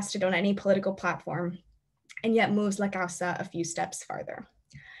broadcasted on any political platform, and yet moves La Causa a few steps farther.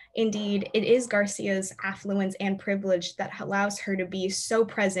 Indeed, it is Garcia's affluence and privilege that allows her to be so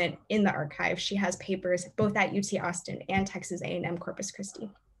present in the archive. She has papers both at UT Austin and Texas A&M Corpus Christi.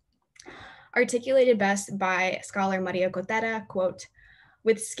 Articulated best by scholar Maria Cotera, quote,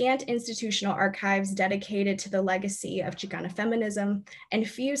 with scant institutional archives dedicated to the legacy of Chicana feminism and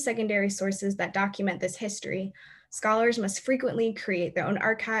few secondary sources that document this history, scholars must frequently create their own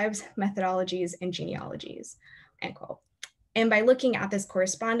archives, methodologies, and genealogies, end quote. And by looking at this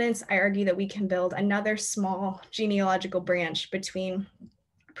correspondence, I argue that we can build another small genealogical branch between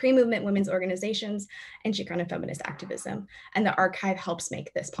pre-movement women's organizations and Chicana feminist activism, and the archive helps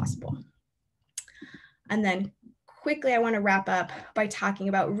make this possible. And then quickly, I want to wrap up by talking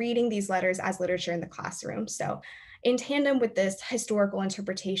about reading these letters as literature in the classroom. So in tandem with this historical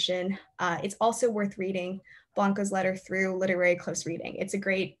interpretation, it's also worth reading Blanco's letter through literary close reading. It's a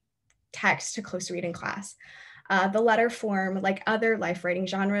great text to close read in class. The letter form, like other life writing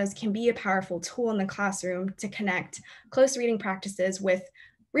genres, can be a powerful tool in the classroom to connect close reading practices with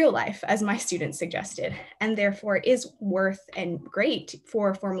real life, as my students suggested, and therefore is worth and great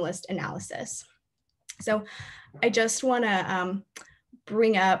for formalist analysis. So I just want to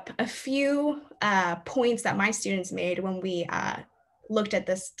bring up a few points that my students made when we looked at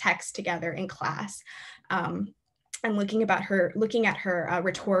this text together in class. And looking at her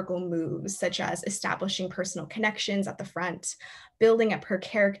rhetorical moves, such as establishing personal connections at the front, building up her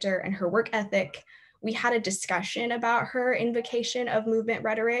character and her work ethic. We had a discussion about her invocation of movement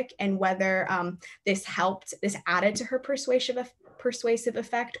rhetoric and whether this added to her persuasive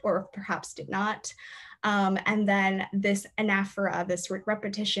effect or perhaps did not. And then this anaphora, this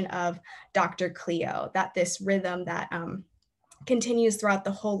repetition of Dr. Cleo, that this rhythm that continues throughout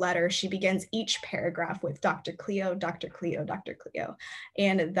the whole letter. She begins each paragraph with Dr. Cleo, Dr. Cleo, Dr. Cleo,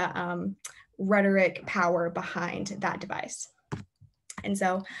 and the rhetoric power behind that device. And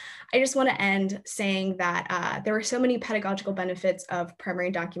so I just want to end saying that there are so many pedagogical benefits of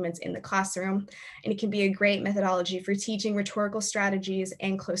primary documents in the classroom, and it can be a great methodology for teaching rhetorical strategies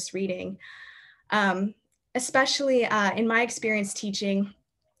and close reading. Especially in my experience teaching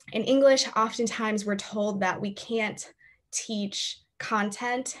in English, oftentimes we're told that we can't teach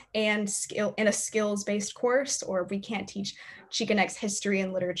content and skill in a skills-based course, or we can't teach Chicanx history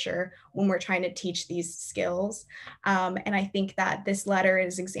and literature when we're trying to teach these skills. And I think that this letter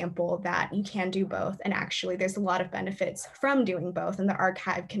is an example that you can do both. And actually there's a lot of benefits from doing both, and the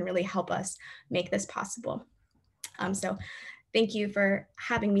archive can really help us make this possible. So thank you for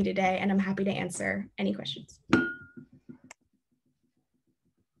having me today, and I'm happy to answer any questions.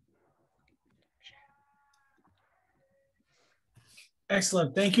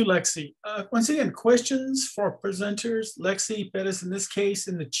 Excellent. Thank you, Lexi. Once again, questions for presenters, Lexi, Pérez in this case,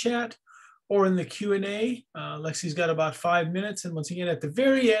 in the chat or in the Q&A. Lexi's got about 5 minutes. And once again, at the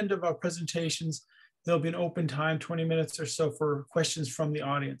very end of our presentations, there'll be an open time, 20 minutes or so for questions from the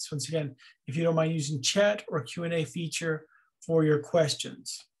audience. Once again, if you don't mind using chat or Q&A feature for your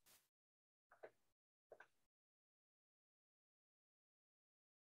questions.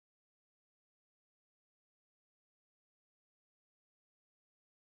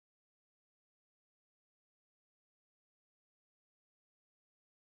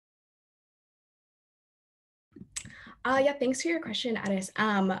 Yeah, thanks for your question, Aris.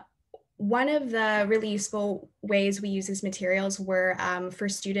 One of the really useful ways we use these materials were for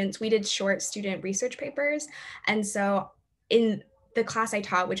students. We did short student research papers. And so in the class I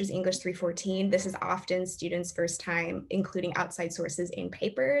taught, which was English 314, this is often students' first time including outside sources in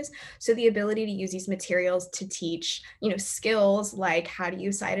papers. So the ability to use these materials to teach, skills like how do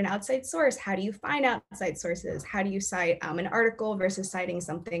you cite an outside source? How do you find outside sources? How do you cite an article versus citing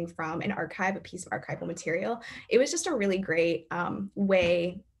something from an archive, a piece of archival material? It was just a really great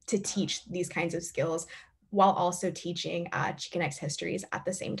way to teach these kinds of skills while also teaching Chicanx histories at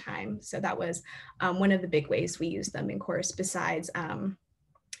the same time. So that was one of the big ways we use them in course, besides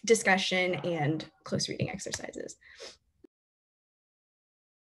discussion and close reading exercises.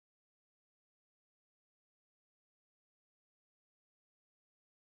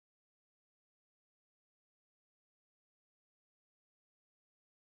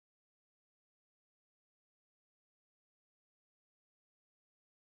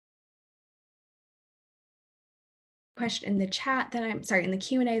 Question in the chat that in the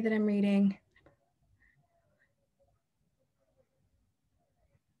Q&A that I'm reading.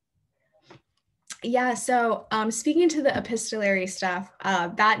 Yeah, so speaking to the epistolary stuff,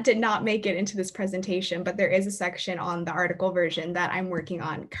 that did not make it into this presentation, but there is a section on the article version that I'm working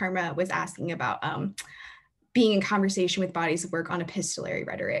on. Karma was asking about being in conversation with bodies of work on epistolary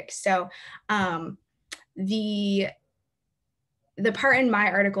rhetoric. So the part in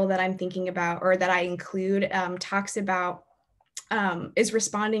my article that I'm thinking about, or that I include, talks about, is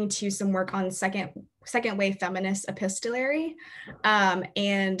responding to some work on second wave feminist epistolary.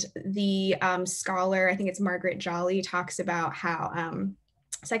 And the scholar, I think it's Margaret Jolly, talks about how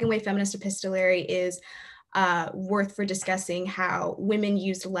second wave feminist epistolary is worth for discussing how women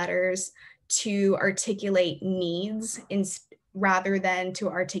used letters to articulate needs rather than to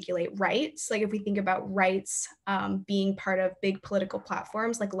articulate rights. Like if we think about rights being part of big political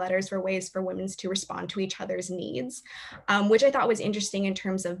platforms, like letters were ways for women to respond to each other's needs, which I thought was interesting in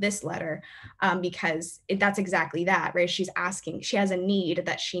terms of this letter, because that's exactly that, right? She's asking, she has a need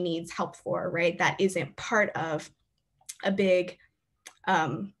that she needs help for, right? That isn't part of a big,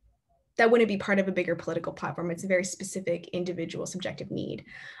 that wouldn't be part of a bigger political platform. It's a very specific individual subjective need.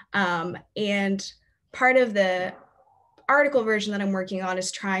 And part of the article version that I'm working on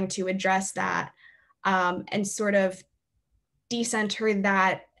is trying to address that and sort of decenter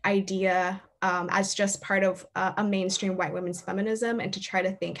that idea as just part of a mainstream white women's feminism, and to try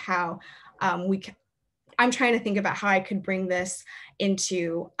to think how I'm trying to think about how I could bring this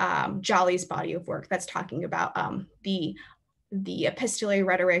into Jolly's body of work that's talking about the epistolary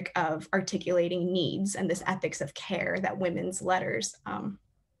rhetoric of articulating needs and this ethics of care that women's letters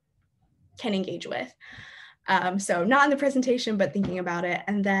can engage with. So not in the presentation, but thinking about it.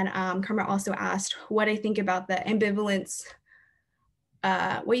 And then Karma also asked what I think about the ambivalence,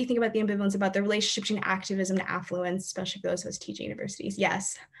 what do you think about the ambivalence about the relationship between activism and affluence, especially for those of us teaching universities?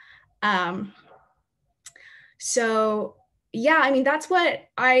 Yes. So yeah, I mean, that's what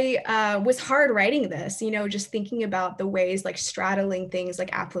I was hard writing this, you know, just thinking about the ways like straddling things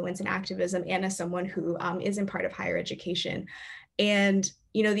like affluence and activism, and as someone who isn't part of higher education, and,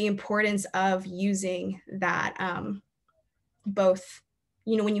 you know, the importance of using that both,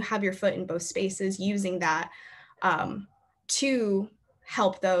 you know, when you have your foot in both spaces, using that to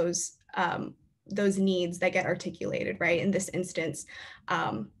help those needs that get articulated, right? In this instance,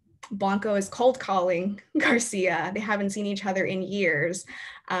 Blanco is cold calling Garcia. They haven't seen each other in years.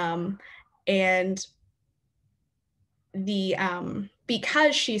 And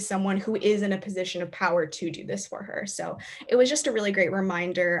because she's someone who is in a position of power to do this for her. So it was just a really great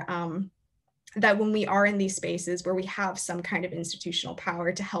reminder that when we are in these spaces where we have some kind of institutional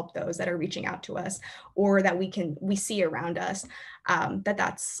power to help those that are reaching out to us, or that we see around us,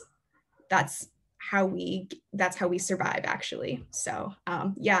 that's how we survive, actually. So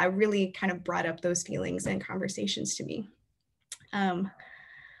yeah, it really kind of brought up those feelings and conversations to me. And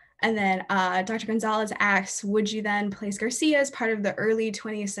then Dr. Gonzalez asks, would you then place Garcia as part of the early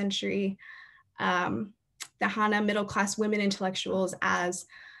 20th century Tejana middle-class women intellectuals as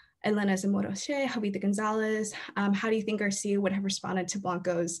Elena Zamora-Shea, Jovita Gonzalez? How do you think Garcia would have responded to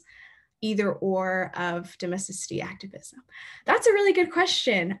Blanco's either or of domesticity activism? That's a really good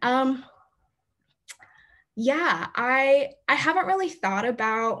question. Yeah, I haven't really thought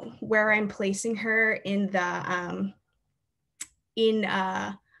about where I'm placing her in the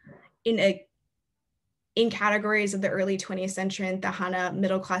in categories of the early 20th century and Tejana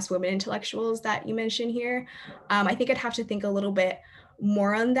middle-class women intellectuals that you mentioned here. I think I'd have to think a little bit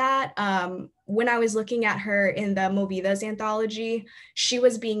more on that. When I was looking at her in the Movidas anthology, she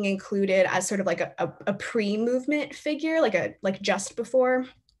was being included as sort of like a pre-movement figure, like just before,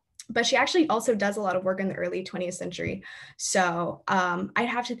 but she actually also does a lot of work in the early 20th century. So I'd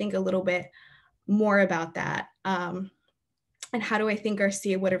have to think a little bit more about that. And how do I think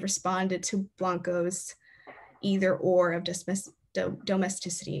Garcia would have responded to Blanco's either or of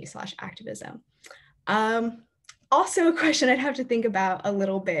domesticity / activism? Also a question I'd have to think about a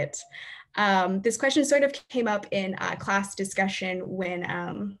little bit. This question sort of came up in class discussion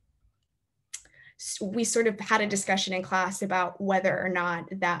when we sort of had a discussion in class about whether or not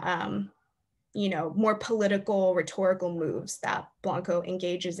that, you know, more political rhetorical moves that Blanco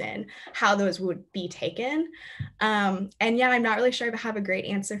engages in, how those would be taken. And yeah, I'm not really sure I have a great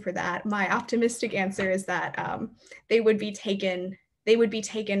answer for that. My optimistic answer is that they would be taken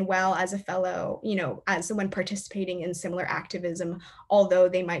well as a fellow, you know, as someone participating in similar activism, although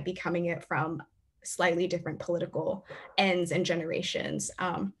they might be coming it from slightly different political ends and generations.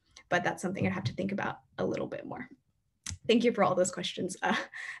 But that's something I'd have to think about a little bit more. Thank you for all those questions.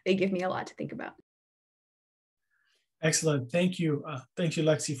 They give me a lot to think about. Excellent. Thank you. Thank you,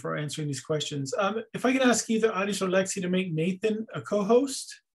 Lexi, for answering these questions. If I can ask either Aris or Lexi to make Nathan a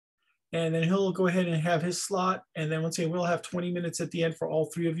co-host, and then he'll go ahead and have his slot. And then once again, we'll have 20 minutes at the end for all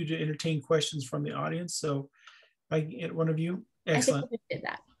three of you to entertain questions from the audience. So if I can get one of you. Excellent. I think we did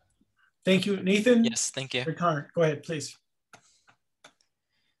that. Thank you, Nathan. Yes, thank you. Go ahead, please.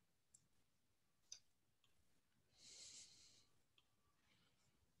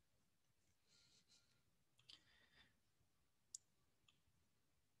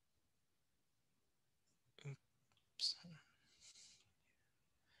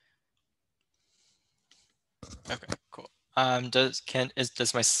 Okay, cool.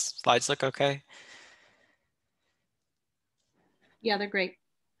 Does my slides look okay? Yeah, they're great.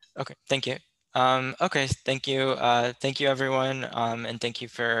 Okay, thank you. Okay, thank you. Thank you, everyone, and thank you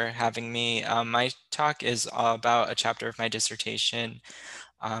for having me. My talk is about a chapter of my dissertation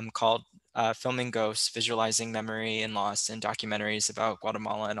called Filming Ghosts, Visualizing Memory and Loss in Documentaries about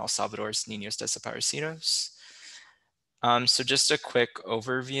Guatemala and El Salvador's Niños Desaparecidos. So just a quick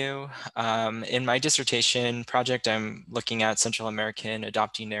overview. In my dissertation project, I'm looking at Central American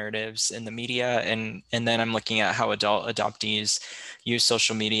adoptee narratives in the media, and then I'm looking at how adult adoptees use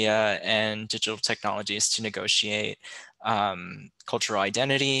social media and digital technologies to negotiate cultural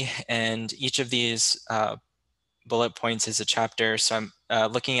identity. And each of these bullet points is a chapter. So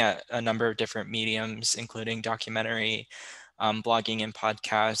I'm looking at a number of different mediums, including documentary, blogging and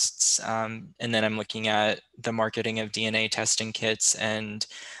podcasts. And then I'm looking at the marketing of DNA testing kits and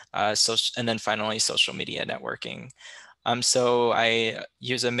then finally social media networking. So I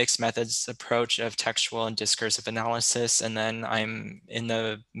use a mixed methods approach of textual and discursive analysis, and then I'm in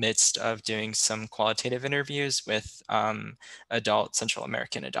the midst of doing some qualitative interviews with adult Central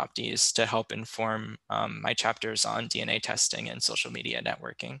American adoptees to help inform my chapters on DNA testing and social media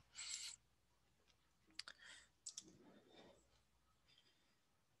networking.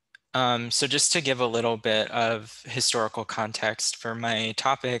 So just to give a little bit of historical context for my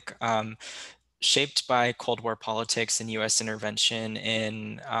topic, shaped by Cold War politics and U.S. intervention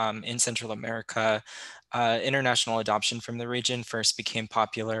in Central America, international adoption from the region first became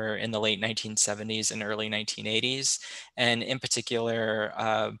popular in the late 1970s and early 1980s. And in particular,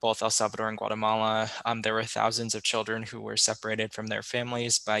 both El Salvador and Guatemala, there were thousands of children who were separated from their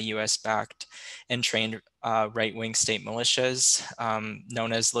families by US-backed and trained right-wing state militias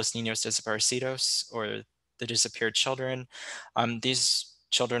known as Los Niños Desaparecidos, or the disappeared children. These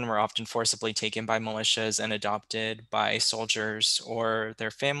children were often forcibly taken by militias and adopted by soldiers or their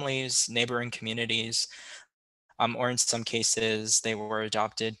families, neighboring communities, or in some cases, they were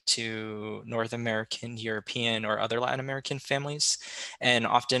adopted to North American, European, or other Latin American families, and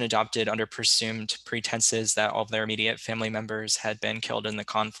often adopted under presumed pretenses that all of their immediate family members had been killed in the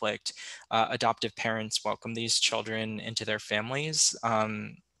conflict. Adoptive parents welcomed these children into their families.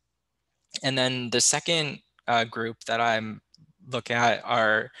 And then the second group that I'm look at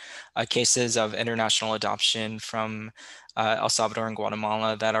are cases of international adoption from El Salvador and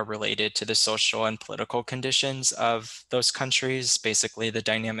Guatemala that are related to the social and political conditions of those countries, basically the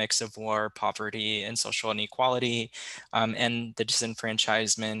dynamics of war, poverty, and social inequality, and the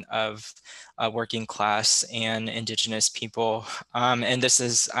disenfranchisement of working class and indigenous people. And this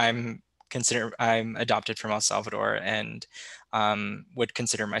is, I'm adopted from El Salvador and would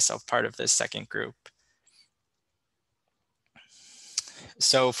consider myself part of this second group.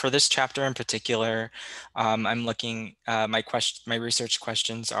 So for this chapter in particular, I'm looking, my research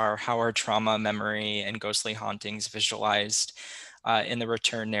questions are: how are trauma, memory, and ghostly hauntings visualized in the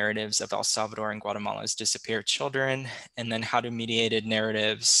return narratives of El Salvador and Guatemala's disappeared children? And then how do mediated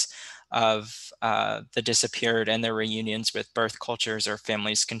narratives of the disappeared and their reunions with birth cultures or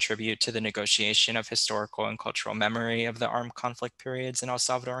families contribute to the negotiation of historical and cultural memory of the armed conflict periods in El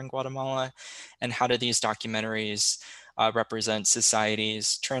Salvador and Guatemala? And how do these documentaries represent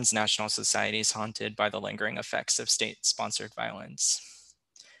societies, transnational societies haunted by the lingering effects of state-sponsored violence?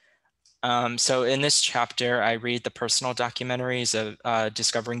 So in this chapter, I read the personal documentaries of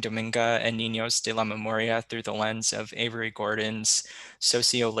Discovering Dominga and Niños de la Memoria through the lens of Avery Gordon's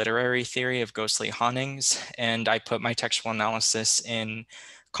socio-literary theory of ghostly hauntings, and I put my textual analysis in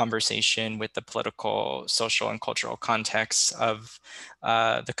conversation with the political, social, and cultural context of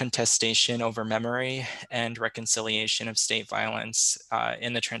the contestation over memory and reconciliation of state violence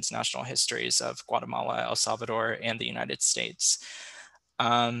in the transnational histories of Guatemala, El Salvador, and the United States.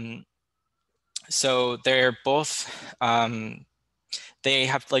 So they're both, they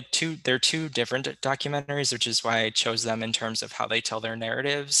have they're two different documentaries, which is why I chose them in terms of how they tell their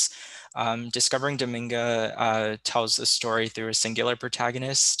narratives. Discovering Dominga tells a story through a singular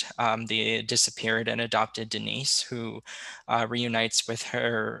protagonist, the disappeared and adopted Denise, who reunites with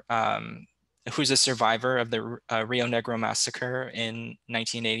her, who's a survivor of the Rio Negro massacre in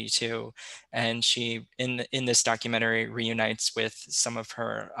 1982. And she, in this documentary, reunites with some of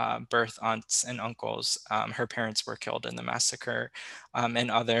her birth aunts and uncles. Her parents were killed in the massacre, and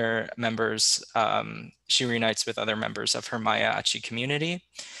other members, she reunites with other members of her Maya Achi community.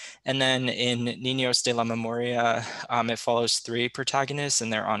 And then in Niños de la Memoria, it follows three protagonists in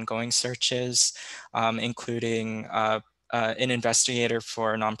their ongoing searches, including an investigator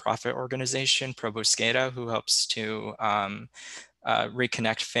for a nonprofit organization, Pro Busquera, who helps to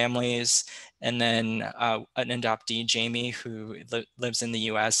reconnect families, and then an adoptee, Jamie, who lives in the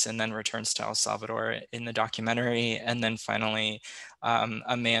US and then returns to El Salvador in the documentary, and then finally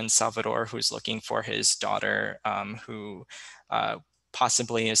a man, Salvador, who's looking for his daughter, who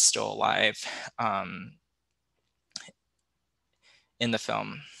possibly is still alive in the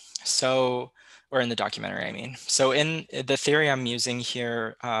film. So, or in the documentary, I mean. So in the theory I'm using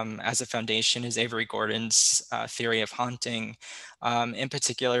here as a foundation is Avery Gordon's theory of haunting, in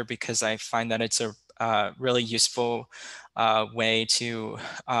particular because I find that it's really useful way to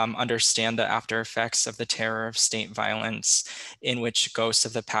understand the after effects of the terror of state violence, in which ghosts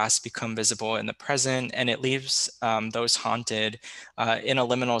of the past become visible in the present, and it leaves those haunted in a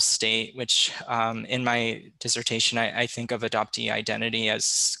liminal state, which in my dissertation, I think of adoptee identity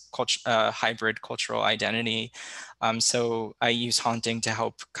as hybrid cultural identity. So I use haunting to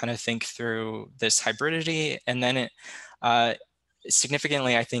help kind of think through this hybridity, and then it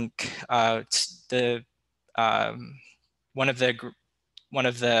significantly, I think the one of the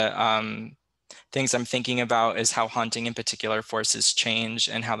things I'm thinking about is how haunting in particular forces change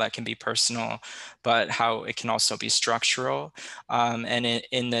and how that can be personal, but how it can also be structural. And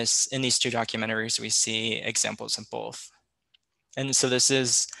in these two documentaries, we see examples of both. And so this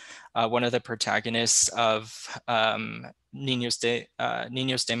is one of the protagonists of Niños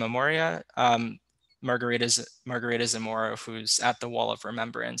de Memoria, Margarita Zamora, who's at the Wall of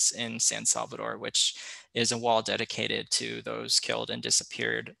Remembrance in San Salvador, which is a wall dedicated to those killed and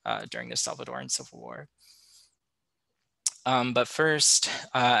disappeared during the Salvadoran Civil War. But first,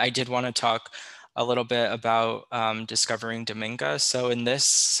 I did want to talk a little bit about discovering Dominga. So in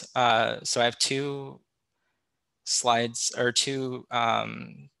this, so I have two slides or two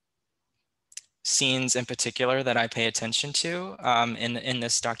scenes in particular that I pay attention to in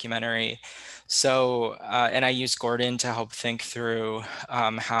this documentary. So, and I use Gordon to help think through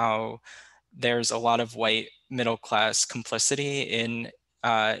how there's a lot of white middle class complicity in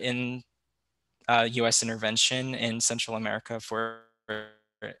U.S. intervention in Central America for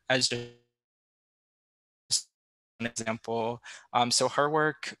as an example. So her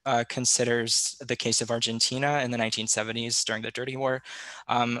work considers the case of Argentina in the 1970s during the Dirty War,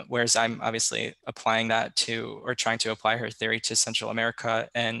 whereas I'm obviously applying that to, or trying to apply her theory to Central America,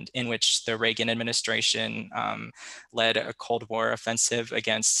 and in which the Reagan administration led a Cold War offensive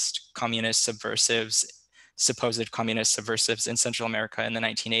against supposed communist subversives in Central America in the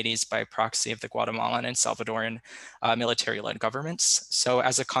 1980s by proxy of the Guatemalan and Salvadoran military-led governments. So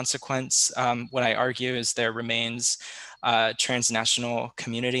as a consequence, what I argue is there remains a transnational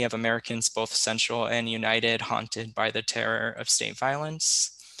community of Americans, both central and united, haunted by the terror of state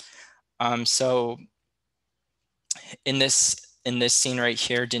violence. So in this scene right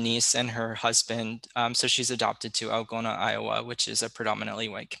here, Denise and her husband, so she's adopted to Algona, Iowa, which is a predominantly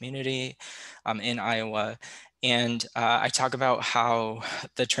white community in Iowa. And I talk about how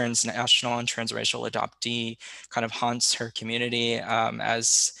the transnational and transracial adoptee kind of haunts her community,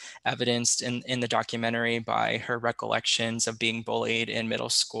 as evidenced in the documentary by her recollections of being bullied in middle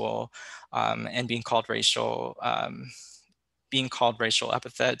school and being called racial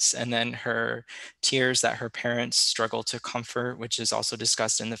epithets, and then her tears that her parents struggle to comfort, which is also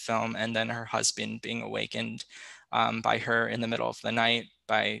discussed in the film, and then her husband being awakened by her in the middle of the night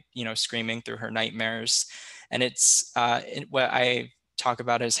by, screaming through her nightmares. And it's what I talk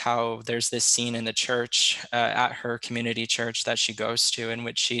about is how there's this scene in the church at her community church that she goes to, in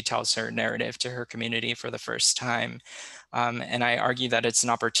which she tells her narrative to her community for the first time. And I argue that it's an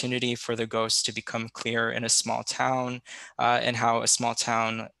opportunity for the ghost to become clear in a small town, and how a small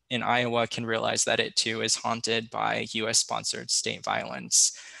town in Iowa can realize that it too is haunted by US-sponsored state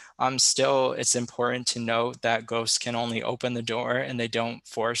violence. Still, it's important to note that ghosts can only open the door, and they don't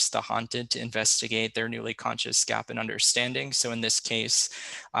force the haunted to investigate their newly conscious gap in understanding. So in this case,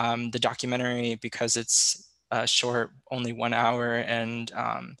 the documentary, because it's short, only 1 hour, and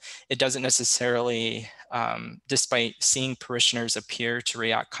it doesn't necessarily, despite seeing parishioners appear to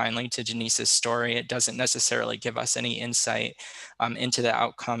react kindly to Denise's story, it doesn't necessarily give us any insight into the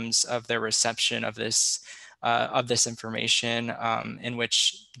outcomes of their reception of this information, in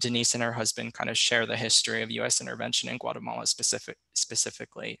which Denise and her husband kind of share the history of US intervention in Guatemala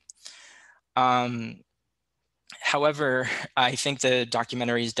specifically. However, I think the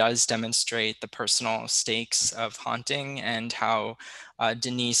documentaries does demonstrate the personal stakes of haunting, and how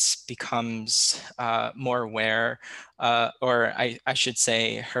Denise becomes more aware, or I should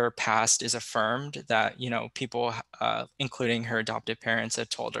say her past is affirmed, that, people, including her adoptive parents, had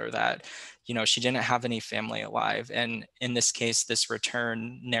told her that, she didn't have any family alive. And in this case, this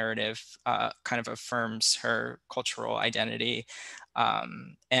return narrative kind of affirms her cultural identity,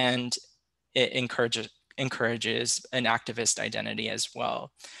 and it encourages an activist identity as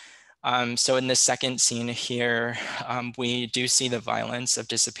well. So in the second scene here, we do see the violence of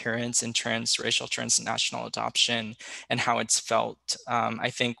disappearance and transracial, transnational adoption, and how it's felt. I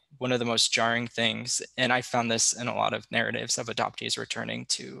think one of the most jarring things, and I found this in a lot of narratives of adoptees returning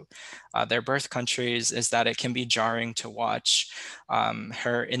to their birth countries, is that it can be jarring to watch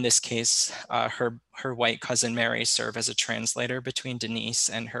her, in this case, her white cousin Mary, serve as a translator between Denise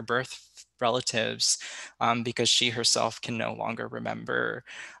and her birth relatives because she herself can no longer remember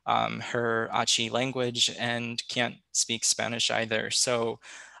her Achi language and can't speak Spanish either. So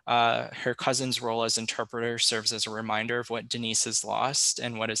her cousin's role as interpreter serves as a reminder of what Denise has lost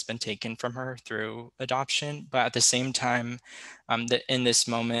and what has been taken from her through adoption. But at the same time, in this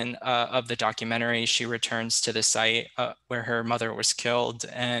moment of the documentary, she returns to the site where her mother was killed,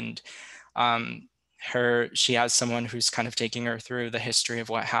 and she has someone who's kind of taking her through the history of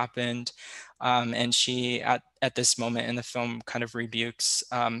what happened. And she, at this moment in the film, kind of rebukes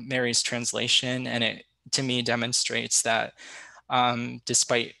Mary's translation, and it, to me, demonstrates that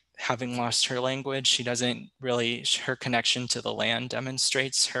despite having lost her language, she doesn't really, her connection to the land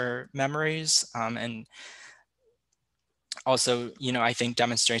demonstrates her memories, and also, you know, I think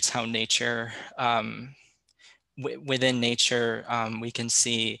demonstrates how nature, within nature, we can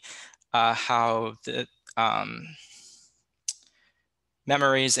see how the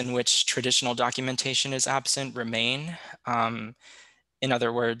memories in which traditional documentation is absent remain. In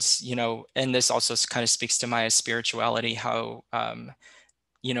other words, you know, and this also kind of speaks to my spirituality, how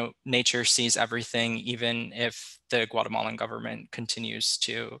you know, nature sees everything, even if the Guatemalan government continues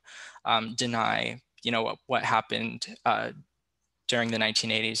to deny, you know, what happened during the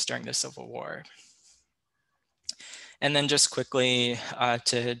 1980s, during the Civil War. And then just quickly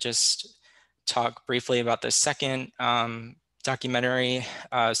to just talk briefly about the second documentary.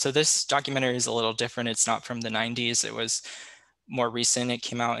 So this documentary is a little different. It's not from the 90s. It was more recent. It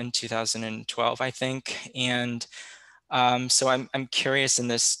came out in 2012, I think. And so I'm curious in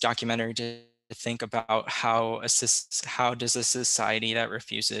this documentary to think about how does a society that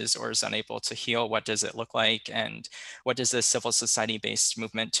refuses or is unable to heal, what does it look like, and what does the civil society-based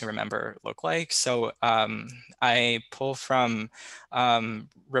movement to remember look like? So I pull from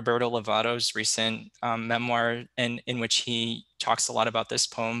Roberto Lovato's recent memoir, in which he talks a lot about this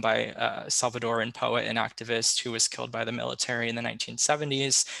poem by a Salvadoran poet and activist who was killed by the military in the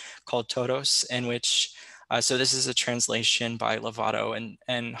 1970s, called Todos, in which so this is a translation by Lovato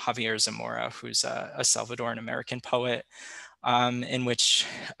and Javier Zamora, who's a Salvadoran American poet, in which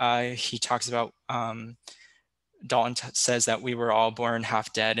he talks about, Dalton says that we were all born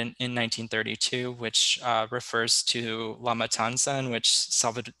half dead in 1932, which refers to La Matanza, in which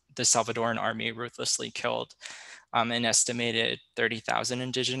the Salvadoran army ruthlessly killed an estimated 30,000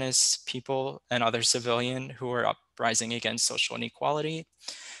 indigenous people and other civilian who were uprising against social inequality.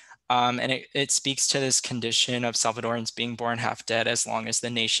 And it speaks to this condition of Salvadorans being born half dead as long as the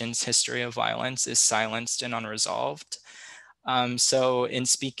nation's history of violence is silenced and unresolved. So in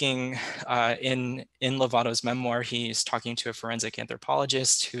speaking in Lovato's memoir, he's talking to a forensic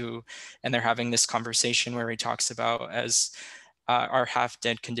anthropologist and they're having this conversation where he talks about as our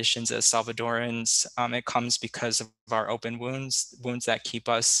half-dead conditions as Salvadorans, it comes because of our open wounds that keep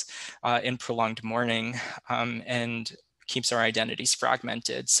us in prolonged mourning, and keeps our identities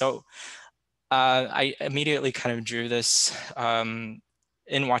fragmented. So I immediately kind of drew this,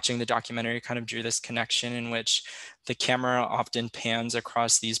 in watching the documentary, kind of drew this connection in which the camera often pans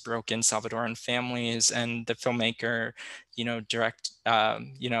across these broken Salvadoran families, and the filmmaker, you know,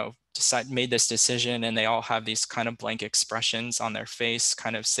 made this decision, and they all have these kind of blank expressions on their face,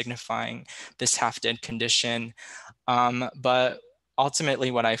 kind of signifying this half-dead condition. But ultimately,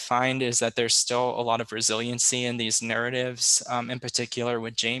 what I find is that there's still a lot of resiliency in these narratives, in particular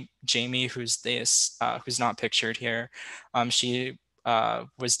with Jamie, who's not pictured here. She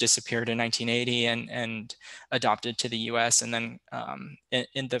was disappeared in 1980 and adopted to the US, and then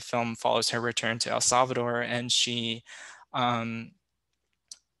in the film follows her return to El Salvador, and she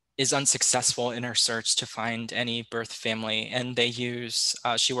is unsuccessful in her search to find any birth family. And they use,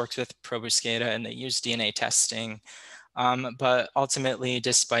 she works with Probusqueda, and they use DNA testing. But ultimately,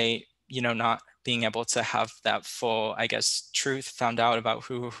 despite, you know, not being able to have that full, I guess, truth found out about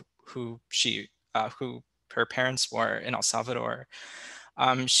who her parents were in El Salvador,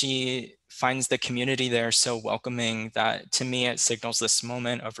 she finds the community there so welcoming that, to me, it signals this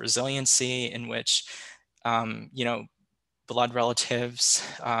moment of resiliency in which, you know, blood relatives,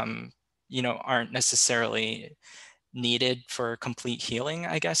 you know, aren't necessarily needed for complete healing,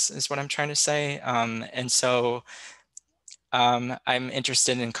 I guess, is what I'm trying to say. And so I'm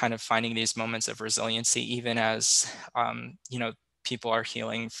interested in kind of finding these moments of resiliency, even as, you know, people are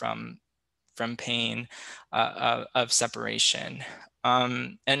healing from pain of separation.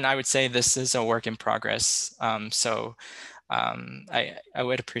 And I would say this is a work in progress. So I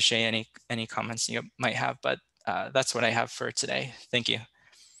would appreciate any comments you might have, but that's what I have for today. Thank you.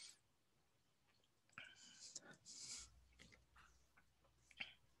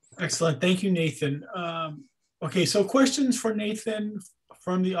 Excellent. Thank you, Nathan. Okay, so questions for Nathan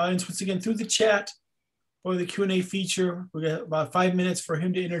from the audience, once again, through the chat or the Q&A feature. We got about 5 minutes for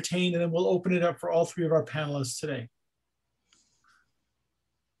him to entertain, and then we'll open it up for all three of our panelists today.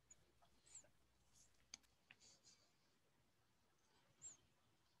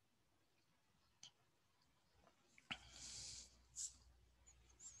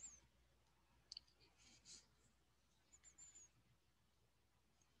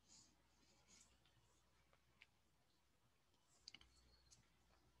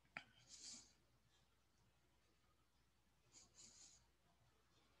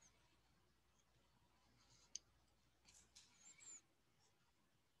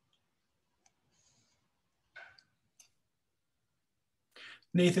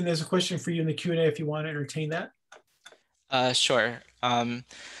 Nathan, there's a question for you in the Q&A if you want to entertain that. Sure.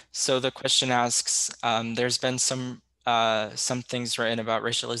 So the question asks, there's been some things written about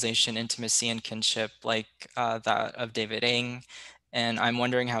racialization, intimacy, and kinship, like that of David Ng, and I'm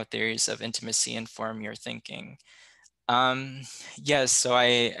wondering how theories of intimacy inform your thinking. Yes, so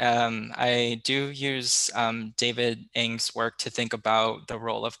I do use David Ng's work to think about the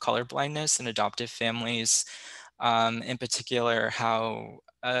role of colorblindness in adoptive families, in particular how,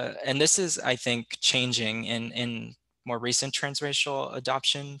 and this is, I think, changing in more recent transracial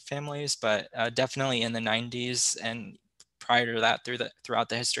adoption families, but definitely in the 90s and prior to that throughout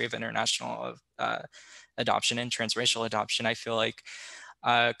the history of international adoption and transracial adoption, I feel like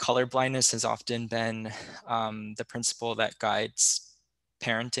color blindness has often been the principle that guides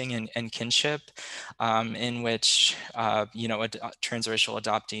parenting and kinship, in which transracial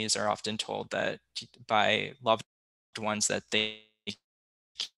adoptees are often told that by loved ones that they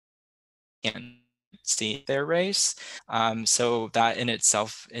can't see their race. So that in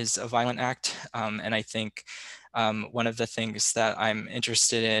itself is a violent act. And I think one of the things that I'm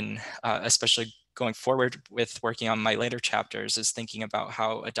interested in, especially going forward with working on my later chapters, is thinking about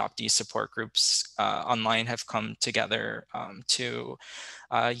how adoptee support groups online have come together to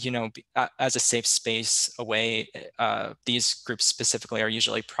as a safe space, a way these groups specifically are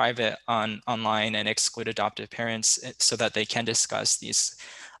usually private online and exclude adoptive parents so that they can discuss these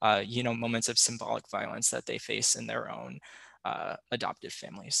moments of symbolic violence that they face in their own adoptive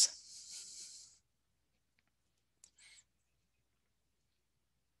families.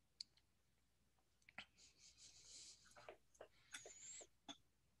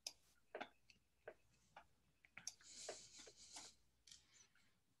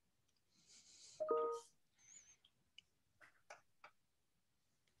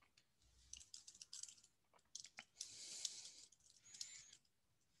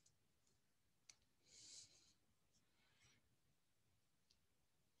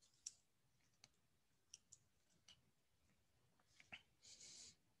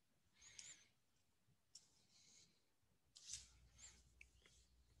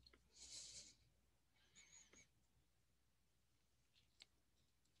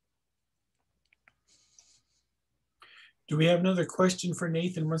 Do we have another question for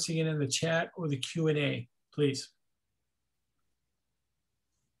Nathan once again in the chat or the Q&A, please?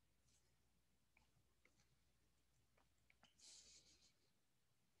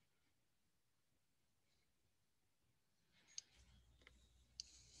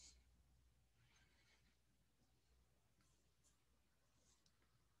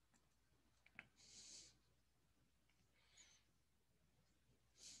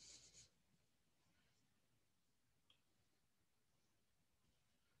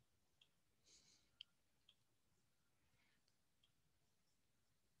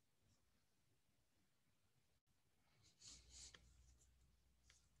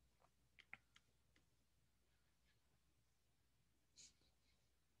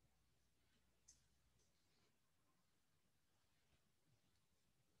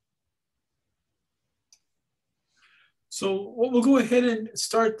 So what we'll go ahead and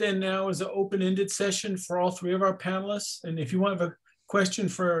start then now is an open-ended session for all three of our panelists. And if you want to have a question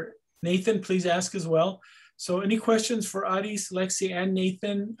for Nathan, please ask as well. So any questions for Aris, Lexi, and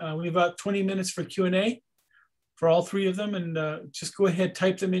Nathan? We have about 20 minutes for Q&A for all three of them. And just go ahead,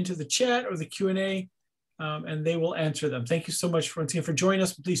 type them into the chat or the Q&A, and they will answer them. Thank you so much once again for joining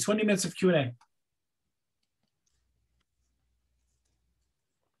us. Please, 20 minutes of Q&A.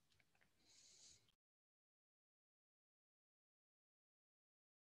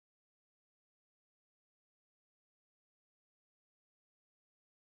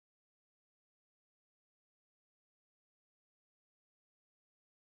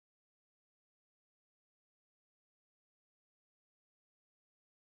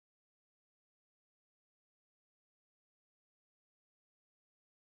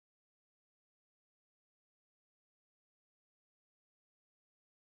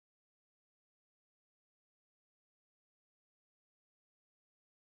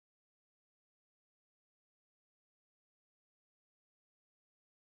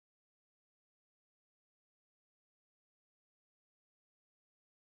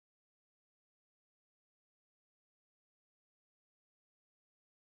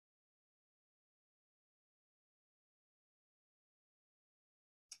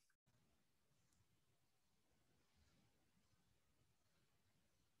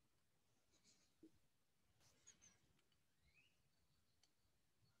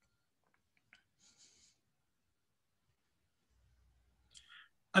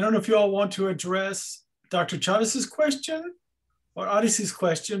 I don't know if you all want to address Dr. Chavez's question or Aris's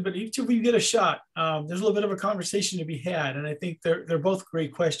question, but each of you get a shot. There's a little bit of a conversation to be had, and I think they're both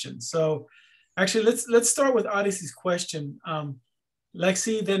great questions. So actually, let's start with Aris's question.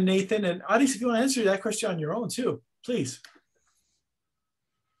 Lexi, then Nathan, and Aris, if you want to answer that question on your own too, please.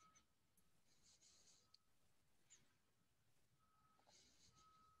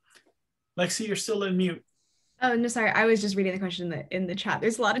 Lexi, you're still in mute. Oh, no, sorry. I was just reading the question in the chat.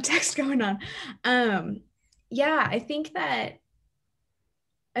 There's a lot of text going on. Yeah, I think that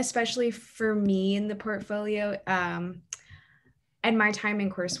especially for me in the portfolio and my time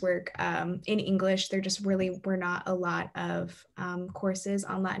in coursework in English, there just really were not a lot of courses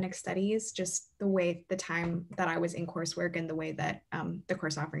on Latinx studies, just the time that I was in coursework and the way that the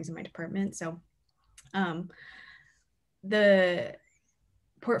course offerings in my department. So the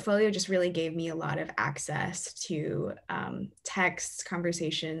portfolio just really gave me a lot of access to texts,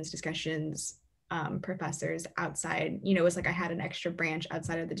 conversations, discussions, professors outside. You know, it was like I had an extra branch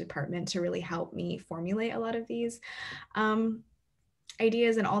outside of the department to really help me formulate a lot of these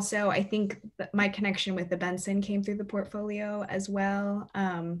ideas. And also, I think that my connection with the Benson came through the portfolio as well,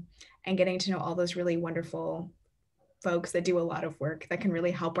 and getting to know all those really wonderful folks that do a lot of work that can really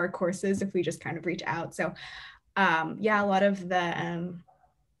help our courses if we just kind of reach out. So yeah, a lot of the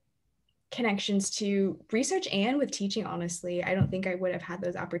connections to research and with teaching, honestly. I don't think I would have had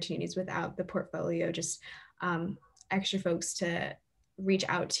those opportunities without the portfolio, just extra folks to reach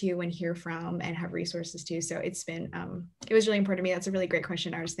out to and hear from and have resources to. So it's been, it was really important to me. That's a really great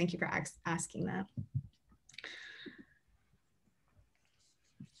question, Aris. Thank you for asking that.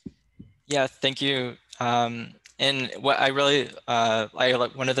 Yeah, thank you. And what I really,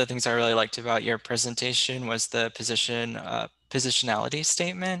 one of the things I really liked about your presentation was the positionality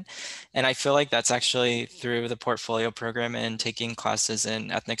statement. And I feel like that's actually through the portfolio program and taking classes in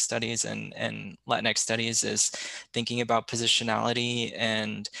ethnic studies and Latinx studies is thinking about positionality.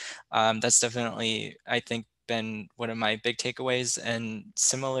 And that's definitely, I think, been one of my big takeaways. And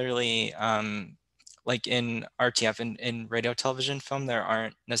similarly, like in RTF, in radio, television, film, there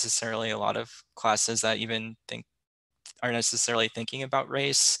aren't necessarily a lot of classes that even are necessarily thinking about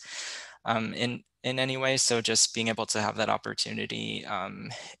race in any way. So just being able to have that opportunity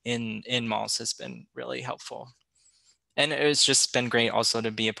in malls has been really helpful. And it's just been great also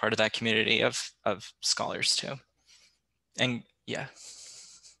to be a part of that community of scholars too. And yeah.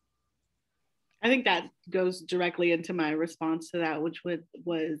 I think that goes directly into my response to that, which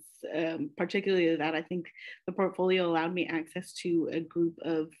was particularly that I think the portfolio allowed me access to a group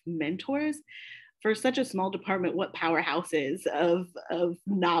of mentors. For such a small department, what powerhouses of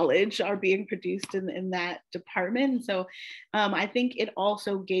knowledge are being produced in that department. So I think it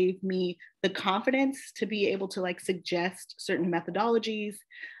also gave me the confidence to be able to like suggest certain methodologies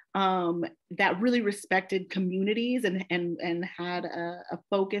that really respected communities and had a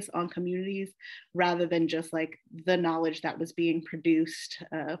focus on communities rather than just like the knowledge that was being produced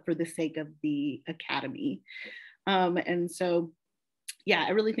for the sake of the academy. And so, yeah,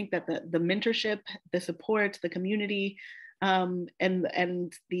 I really think that the mentorship, the support, the community, and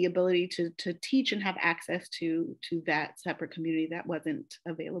the ability to teach and have access to that separate community that wasn't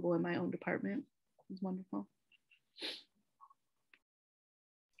available in my own department was wonderful.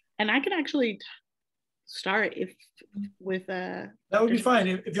 And I can actually start with that would be fine.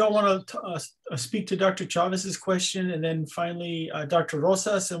 If y'all want to speak to Dr. Chavez's question, and then finally Dr.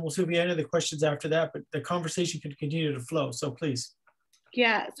 Rosas, and we'll see if we have any other questions after that. But the conversation can continue to flow. So please.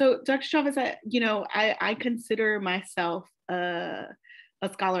 Yeah. So Dr. Chavez, I consider myself a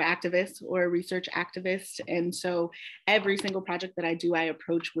scholar activist or a research activist, and so every single project that I do, I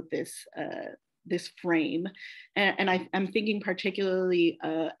approach with this frame. And I'm thinking particularly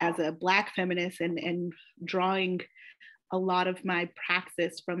as a Black feminist and drawing a lot of my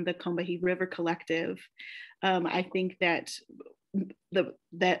praxis from the Combahee River Collective. I think that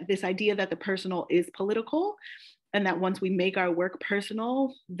this idea that the personal is political, and that once we make our work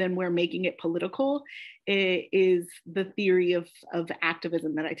personal, then we're making it political, is the theory of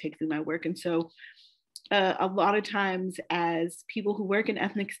activism that I take through my work. And so a lot of times as people who work in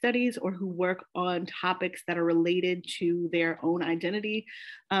ethnic studies or who work on topics that are related to their own identity,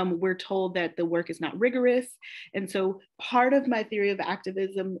 we're told that the work is not rigorous. And so part of my theory of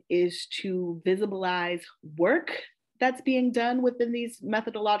activism is to visibilize work that's being done within these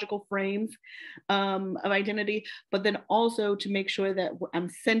methodological frames of identity, but then also to make sure that I'm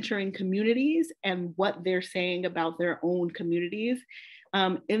centering communities and what they're saying about their own communities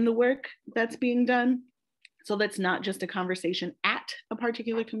in the work that's being done. So that's not just a conversation at a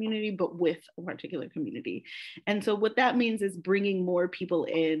particular community, but with a particular community. And so what that means is bringing more people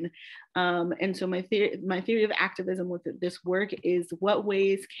in. And so my theory of activism with this work is, what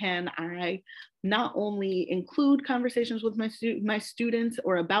ways can I not only include conversations with my students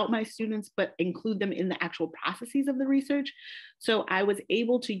or about my students, but include them in the actual processes of the research. So I was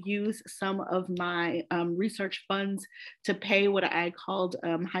able to use some of my research funds to pay what I called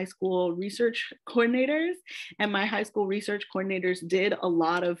high school research coordinators. And my high school research coordinators did a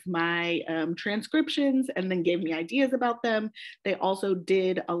lot of my transcriptions and then gave me ideas about them. They also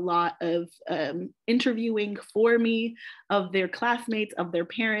did a lot of interviewing for me of their classmates, of their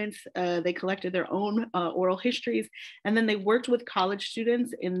parents. They collected their own oral histories, and then they worked with college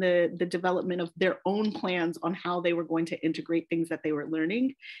students in the development of their own plans on how they were going to integrate things that they were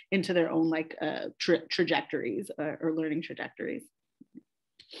learning into their own like trajectories or learning trajectories.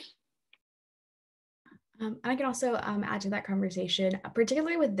 I can also add to that conversation,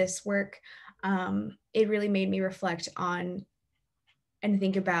 particularly with this work. It really made me reflect on and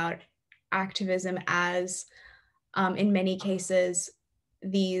think about activism as, in many cases,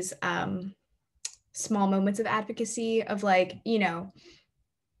 these small moments of advocacy of like, you know,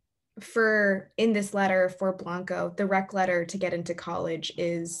 in this letter for Blanco, the rec letter to get into college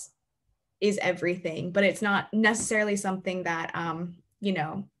is everything, but it's not necessarily something that, you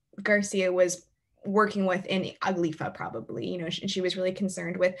know, Garcia was working with in Aglifa probably, you know, she was really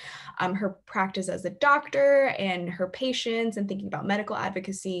concerned with her practice as a doctor and her patients and thinking about medical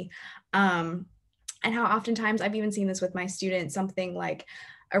advocacy. And how oftentimes I've even seen this with my students, something like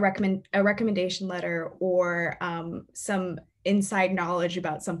a recommendation letter or some inside knowledge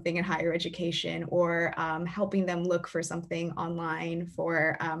about something in higher education, or helping them look for something online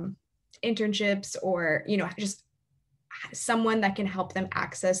for internships, or, you know, just someone that can help them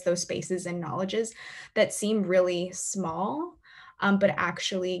access those spaces and knowledges that seem really small, but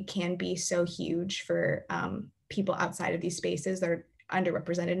actually can be so huge for people outside of these spaces that are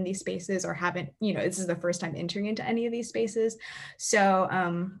underrepresented in these spaces, or haven't, you know, this is the first time entering into any of these spaces.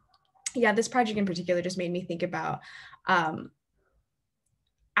 So yeah, this project in particular just made me think about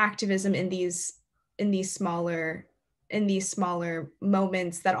activism in these smaller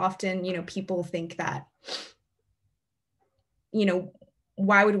moments that often, you know, people think that, you know,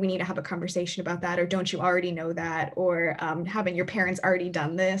 why would we need to have a conversation about that? Or don't you already know that? Or haven't your parents already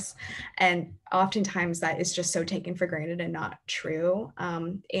done this? And oftentimes that is just so taken for granted and not true.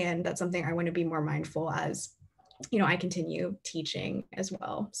 And that's something I want to be more mindful as, you know, I continue teaching as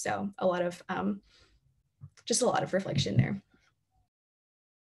well. So a lot of, just a lot of reflection there.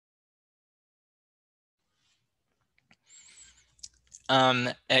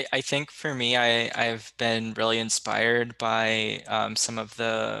 I think for me, I've been really inspired by some of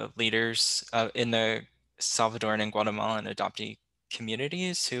the leaders in the Salvadoran and Guatemalan adoptee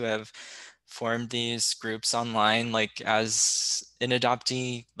communities who have formed these groups online. Like as an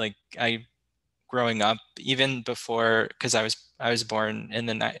adoptee, like growing up, even before, because I was born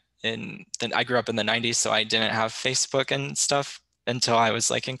in I grew up in the 90s, so I didn't have Facebook and stuff until I was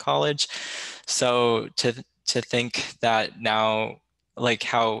like in college. So to think that now, like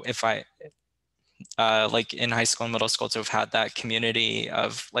how if I like in high school and middle school to have had that community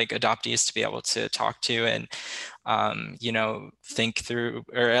of like adoptees to be able to talk to and you know, think through,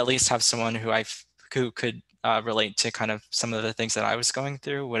 or at least have someone who could relate to kind of some of the things that I was going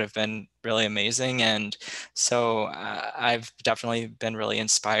through would have been really amazing. And so I've definitely been really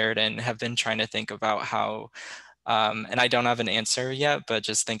inspired and have been trying to think about how and I don't have an answer yet, but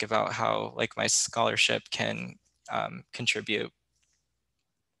just think about how like my scholarship can contribute,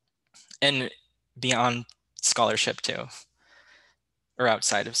 and beyond scholarship too, or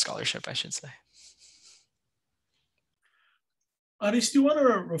outside of scholarship, I should say. Aris, do you want to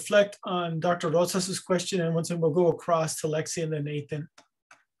reflect on Dr. Rosas's question, and once we'll go across to Lexi and then Nathan?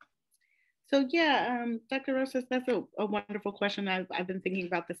 So yeah, Dr. Rosas, that's a wonderful question. I've been thinking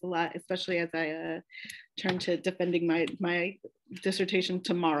about this a lot, especially as I turn to defending my dissertation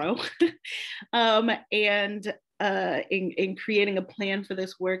tomorrow, and in creating a plan for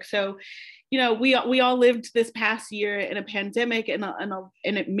this work. So, you know, we all lived this past year in a pandemic, and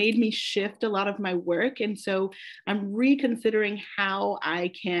it made me shift a lot of my work. And so I'm reconsidering how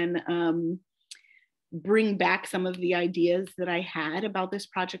I can bring back some of the ideas that I had about this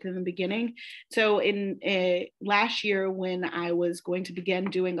project in the beginning. So in last year, when I was going to begin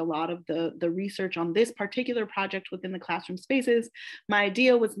doing a lot of the research on this particular project within the classroom spaces, my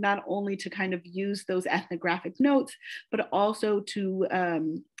idea was not only to kind of use those ethnographic notes, but also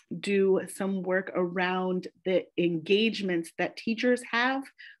to do some work around the engagements that teachers have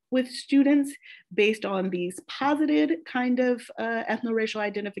with students based on these posited kind of ethno-racial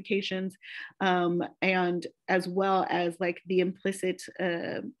identifications, and as well as like the implicit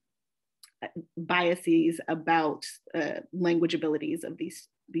biases about language abilities of these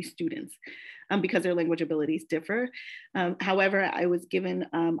students, because their language abilities differ. However, I was given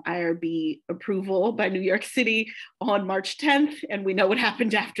IRB approval by New York City on March 10th, and we know what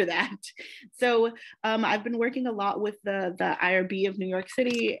happened after that. So I've been working a lot with the IRB of New York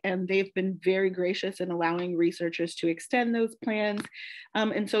City, and they've been very gracious in allowing researchers to extend those plans.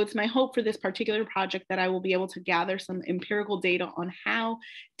 And so it's my hope for this particular project that I will be able to gather some empirical data on how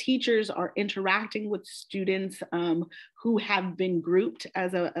teachers are interacting with students who have been grouped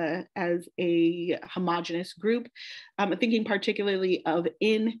as a homogeneous group. Thinking particularly of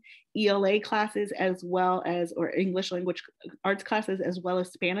in ELA classes as well as, or English language arts classes, as well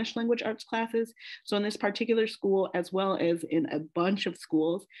as Spanish language arts classes. So in this particular school, as well as in a bunch of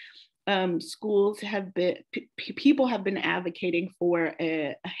schools, people have been advocating for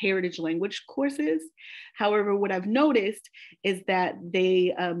a heritage language courses. However, what I've noticed is that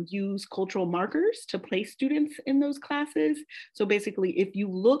they use cultural markers to place students in those classes. So basically, if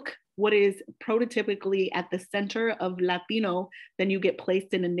you look what is prototypically at the center of Latino, then you get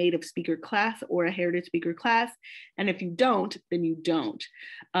placed in a native speaker class or a heritage speaker class. And if you don't, then you don't,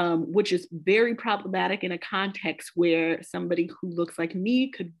 which is very problematic in a context where somebody who looks like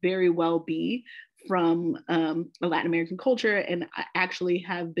me could very well be from a Latin American culture and actually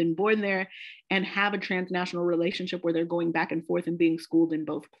have been born there and have a transnational relationship where they're going back and forth and being schooled in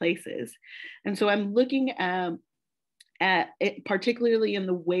both places. And so I'm looking at it, particularly in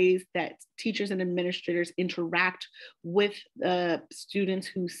the ways that teachers and administrators interact with students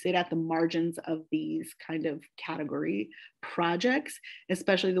who sit at the margins of these kind of category projects,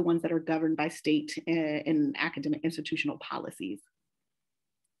 especially the ones that are governed by state and academic institutional policies.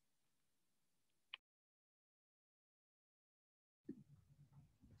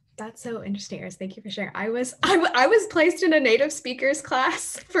 That's so interesting, Aris. Thank you for sharing. I was placed in a native speakers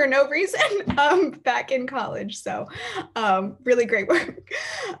class for no reason back in college. So really great work.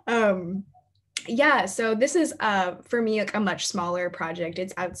 Yeah, so this is for me like a much smaller project.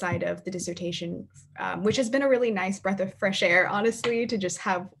 It's outside of the dissertation, which has been a really nice breath of fresh air, honestly, to just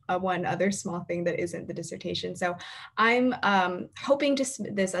have one other small thing that isn't the dissertation. So I'm hoping to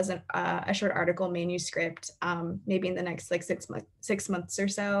submit this as a short article manuscript, maybe in the next like 6 months or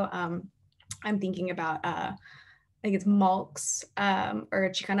so. I'm thinking about I think it's MALCS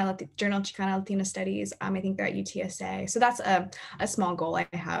or Journal Chicana Latina Studies. I think they're at UTSA. So that's a small goal I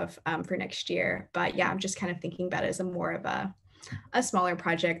have for next year. But yeah, I'm just kind of thinking about it as a more of a smaller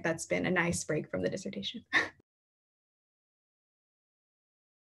project that's been a nice break from the dissertation.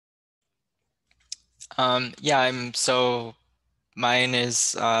 Yeah, so mine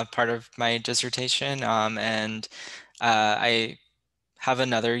is part of my dissertation, and I have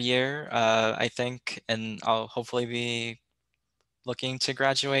another year, I think, and I'll hopefully be looking to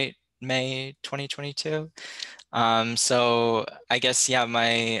graduate May 2022. So I guess,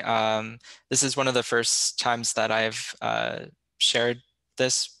 yeah, this is one of the first times that I've shared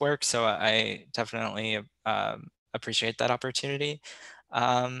this work, so I definitely appreciate that opportunity.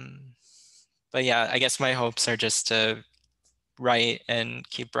 But yeah, I guess my hopes are just to write and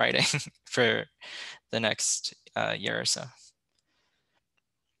keep writing for the next year or so.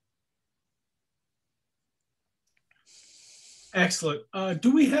 Excellent.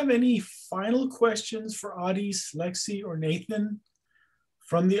 Do we have any final questions for Aris, Lexi, or Nathan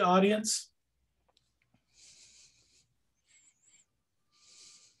from the audience?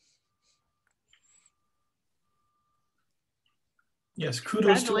 Yes,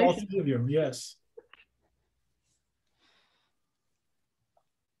 kudos to all three of you. Yes.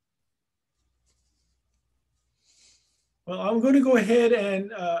 Well, I'm going to go ahead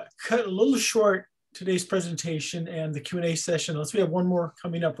and cut a little short today's presentation and the Q&A session, unless we have one more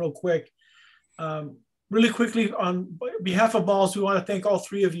coming up real quick. Really quickly, on behalf of MALS, we want to thank all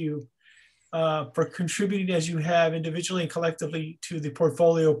three of you for contributing as you have individually and collectively to the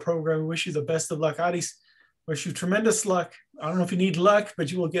portfolio program. We wish you the best of luck. Aris, wish you tremendous luck. I don't know if you need luck,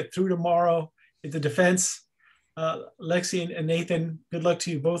 but you will get through tomorrow at the defense. Lexi and Nathan, good luck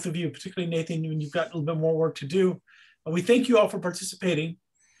to you, both of you, particularly Nathan, when you've got a little bit more work to do. We thank you all for participating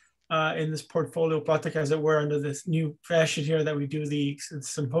in this portfolio project, as it were, under this new fashion here that we do the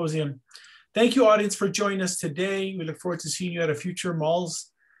symposium. Thank you, audience, for joining us today. We look forward to seeing you at a future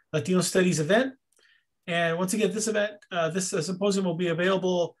MALS Latino Studies event. And once again, this event, this symposium will be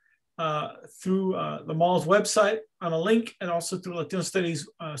available through the MALS website on a link, and also through Latino Studies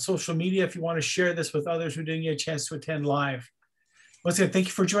social media if you want to share this with others who didn't get a chance to attend live. Once again, thank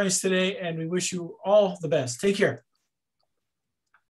you for joining us today, and we wish you all the best. Take care.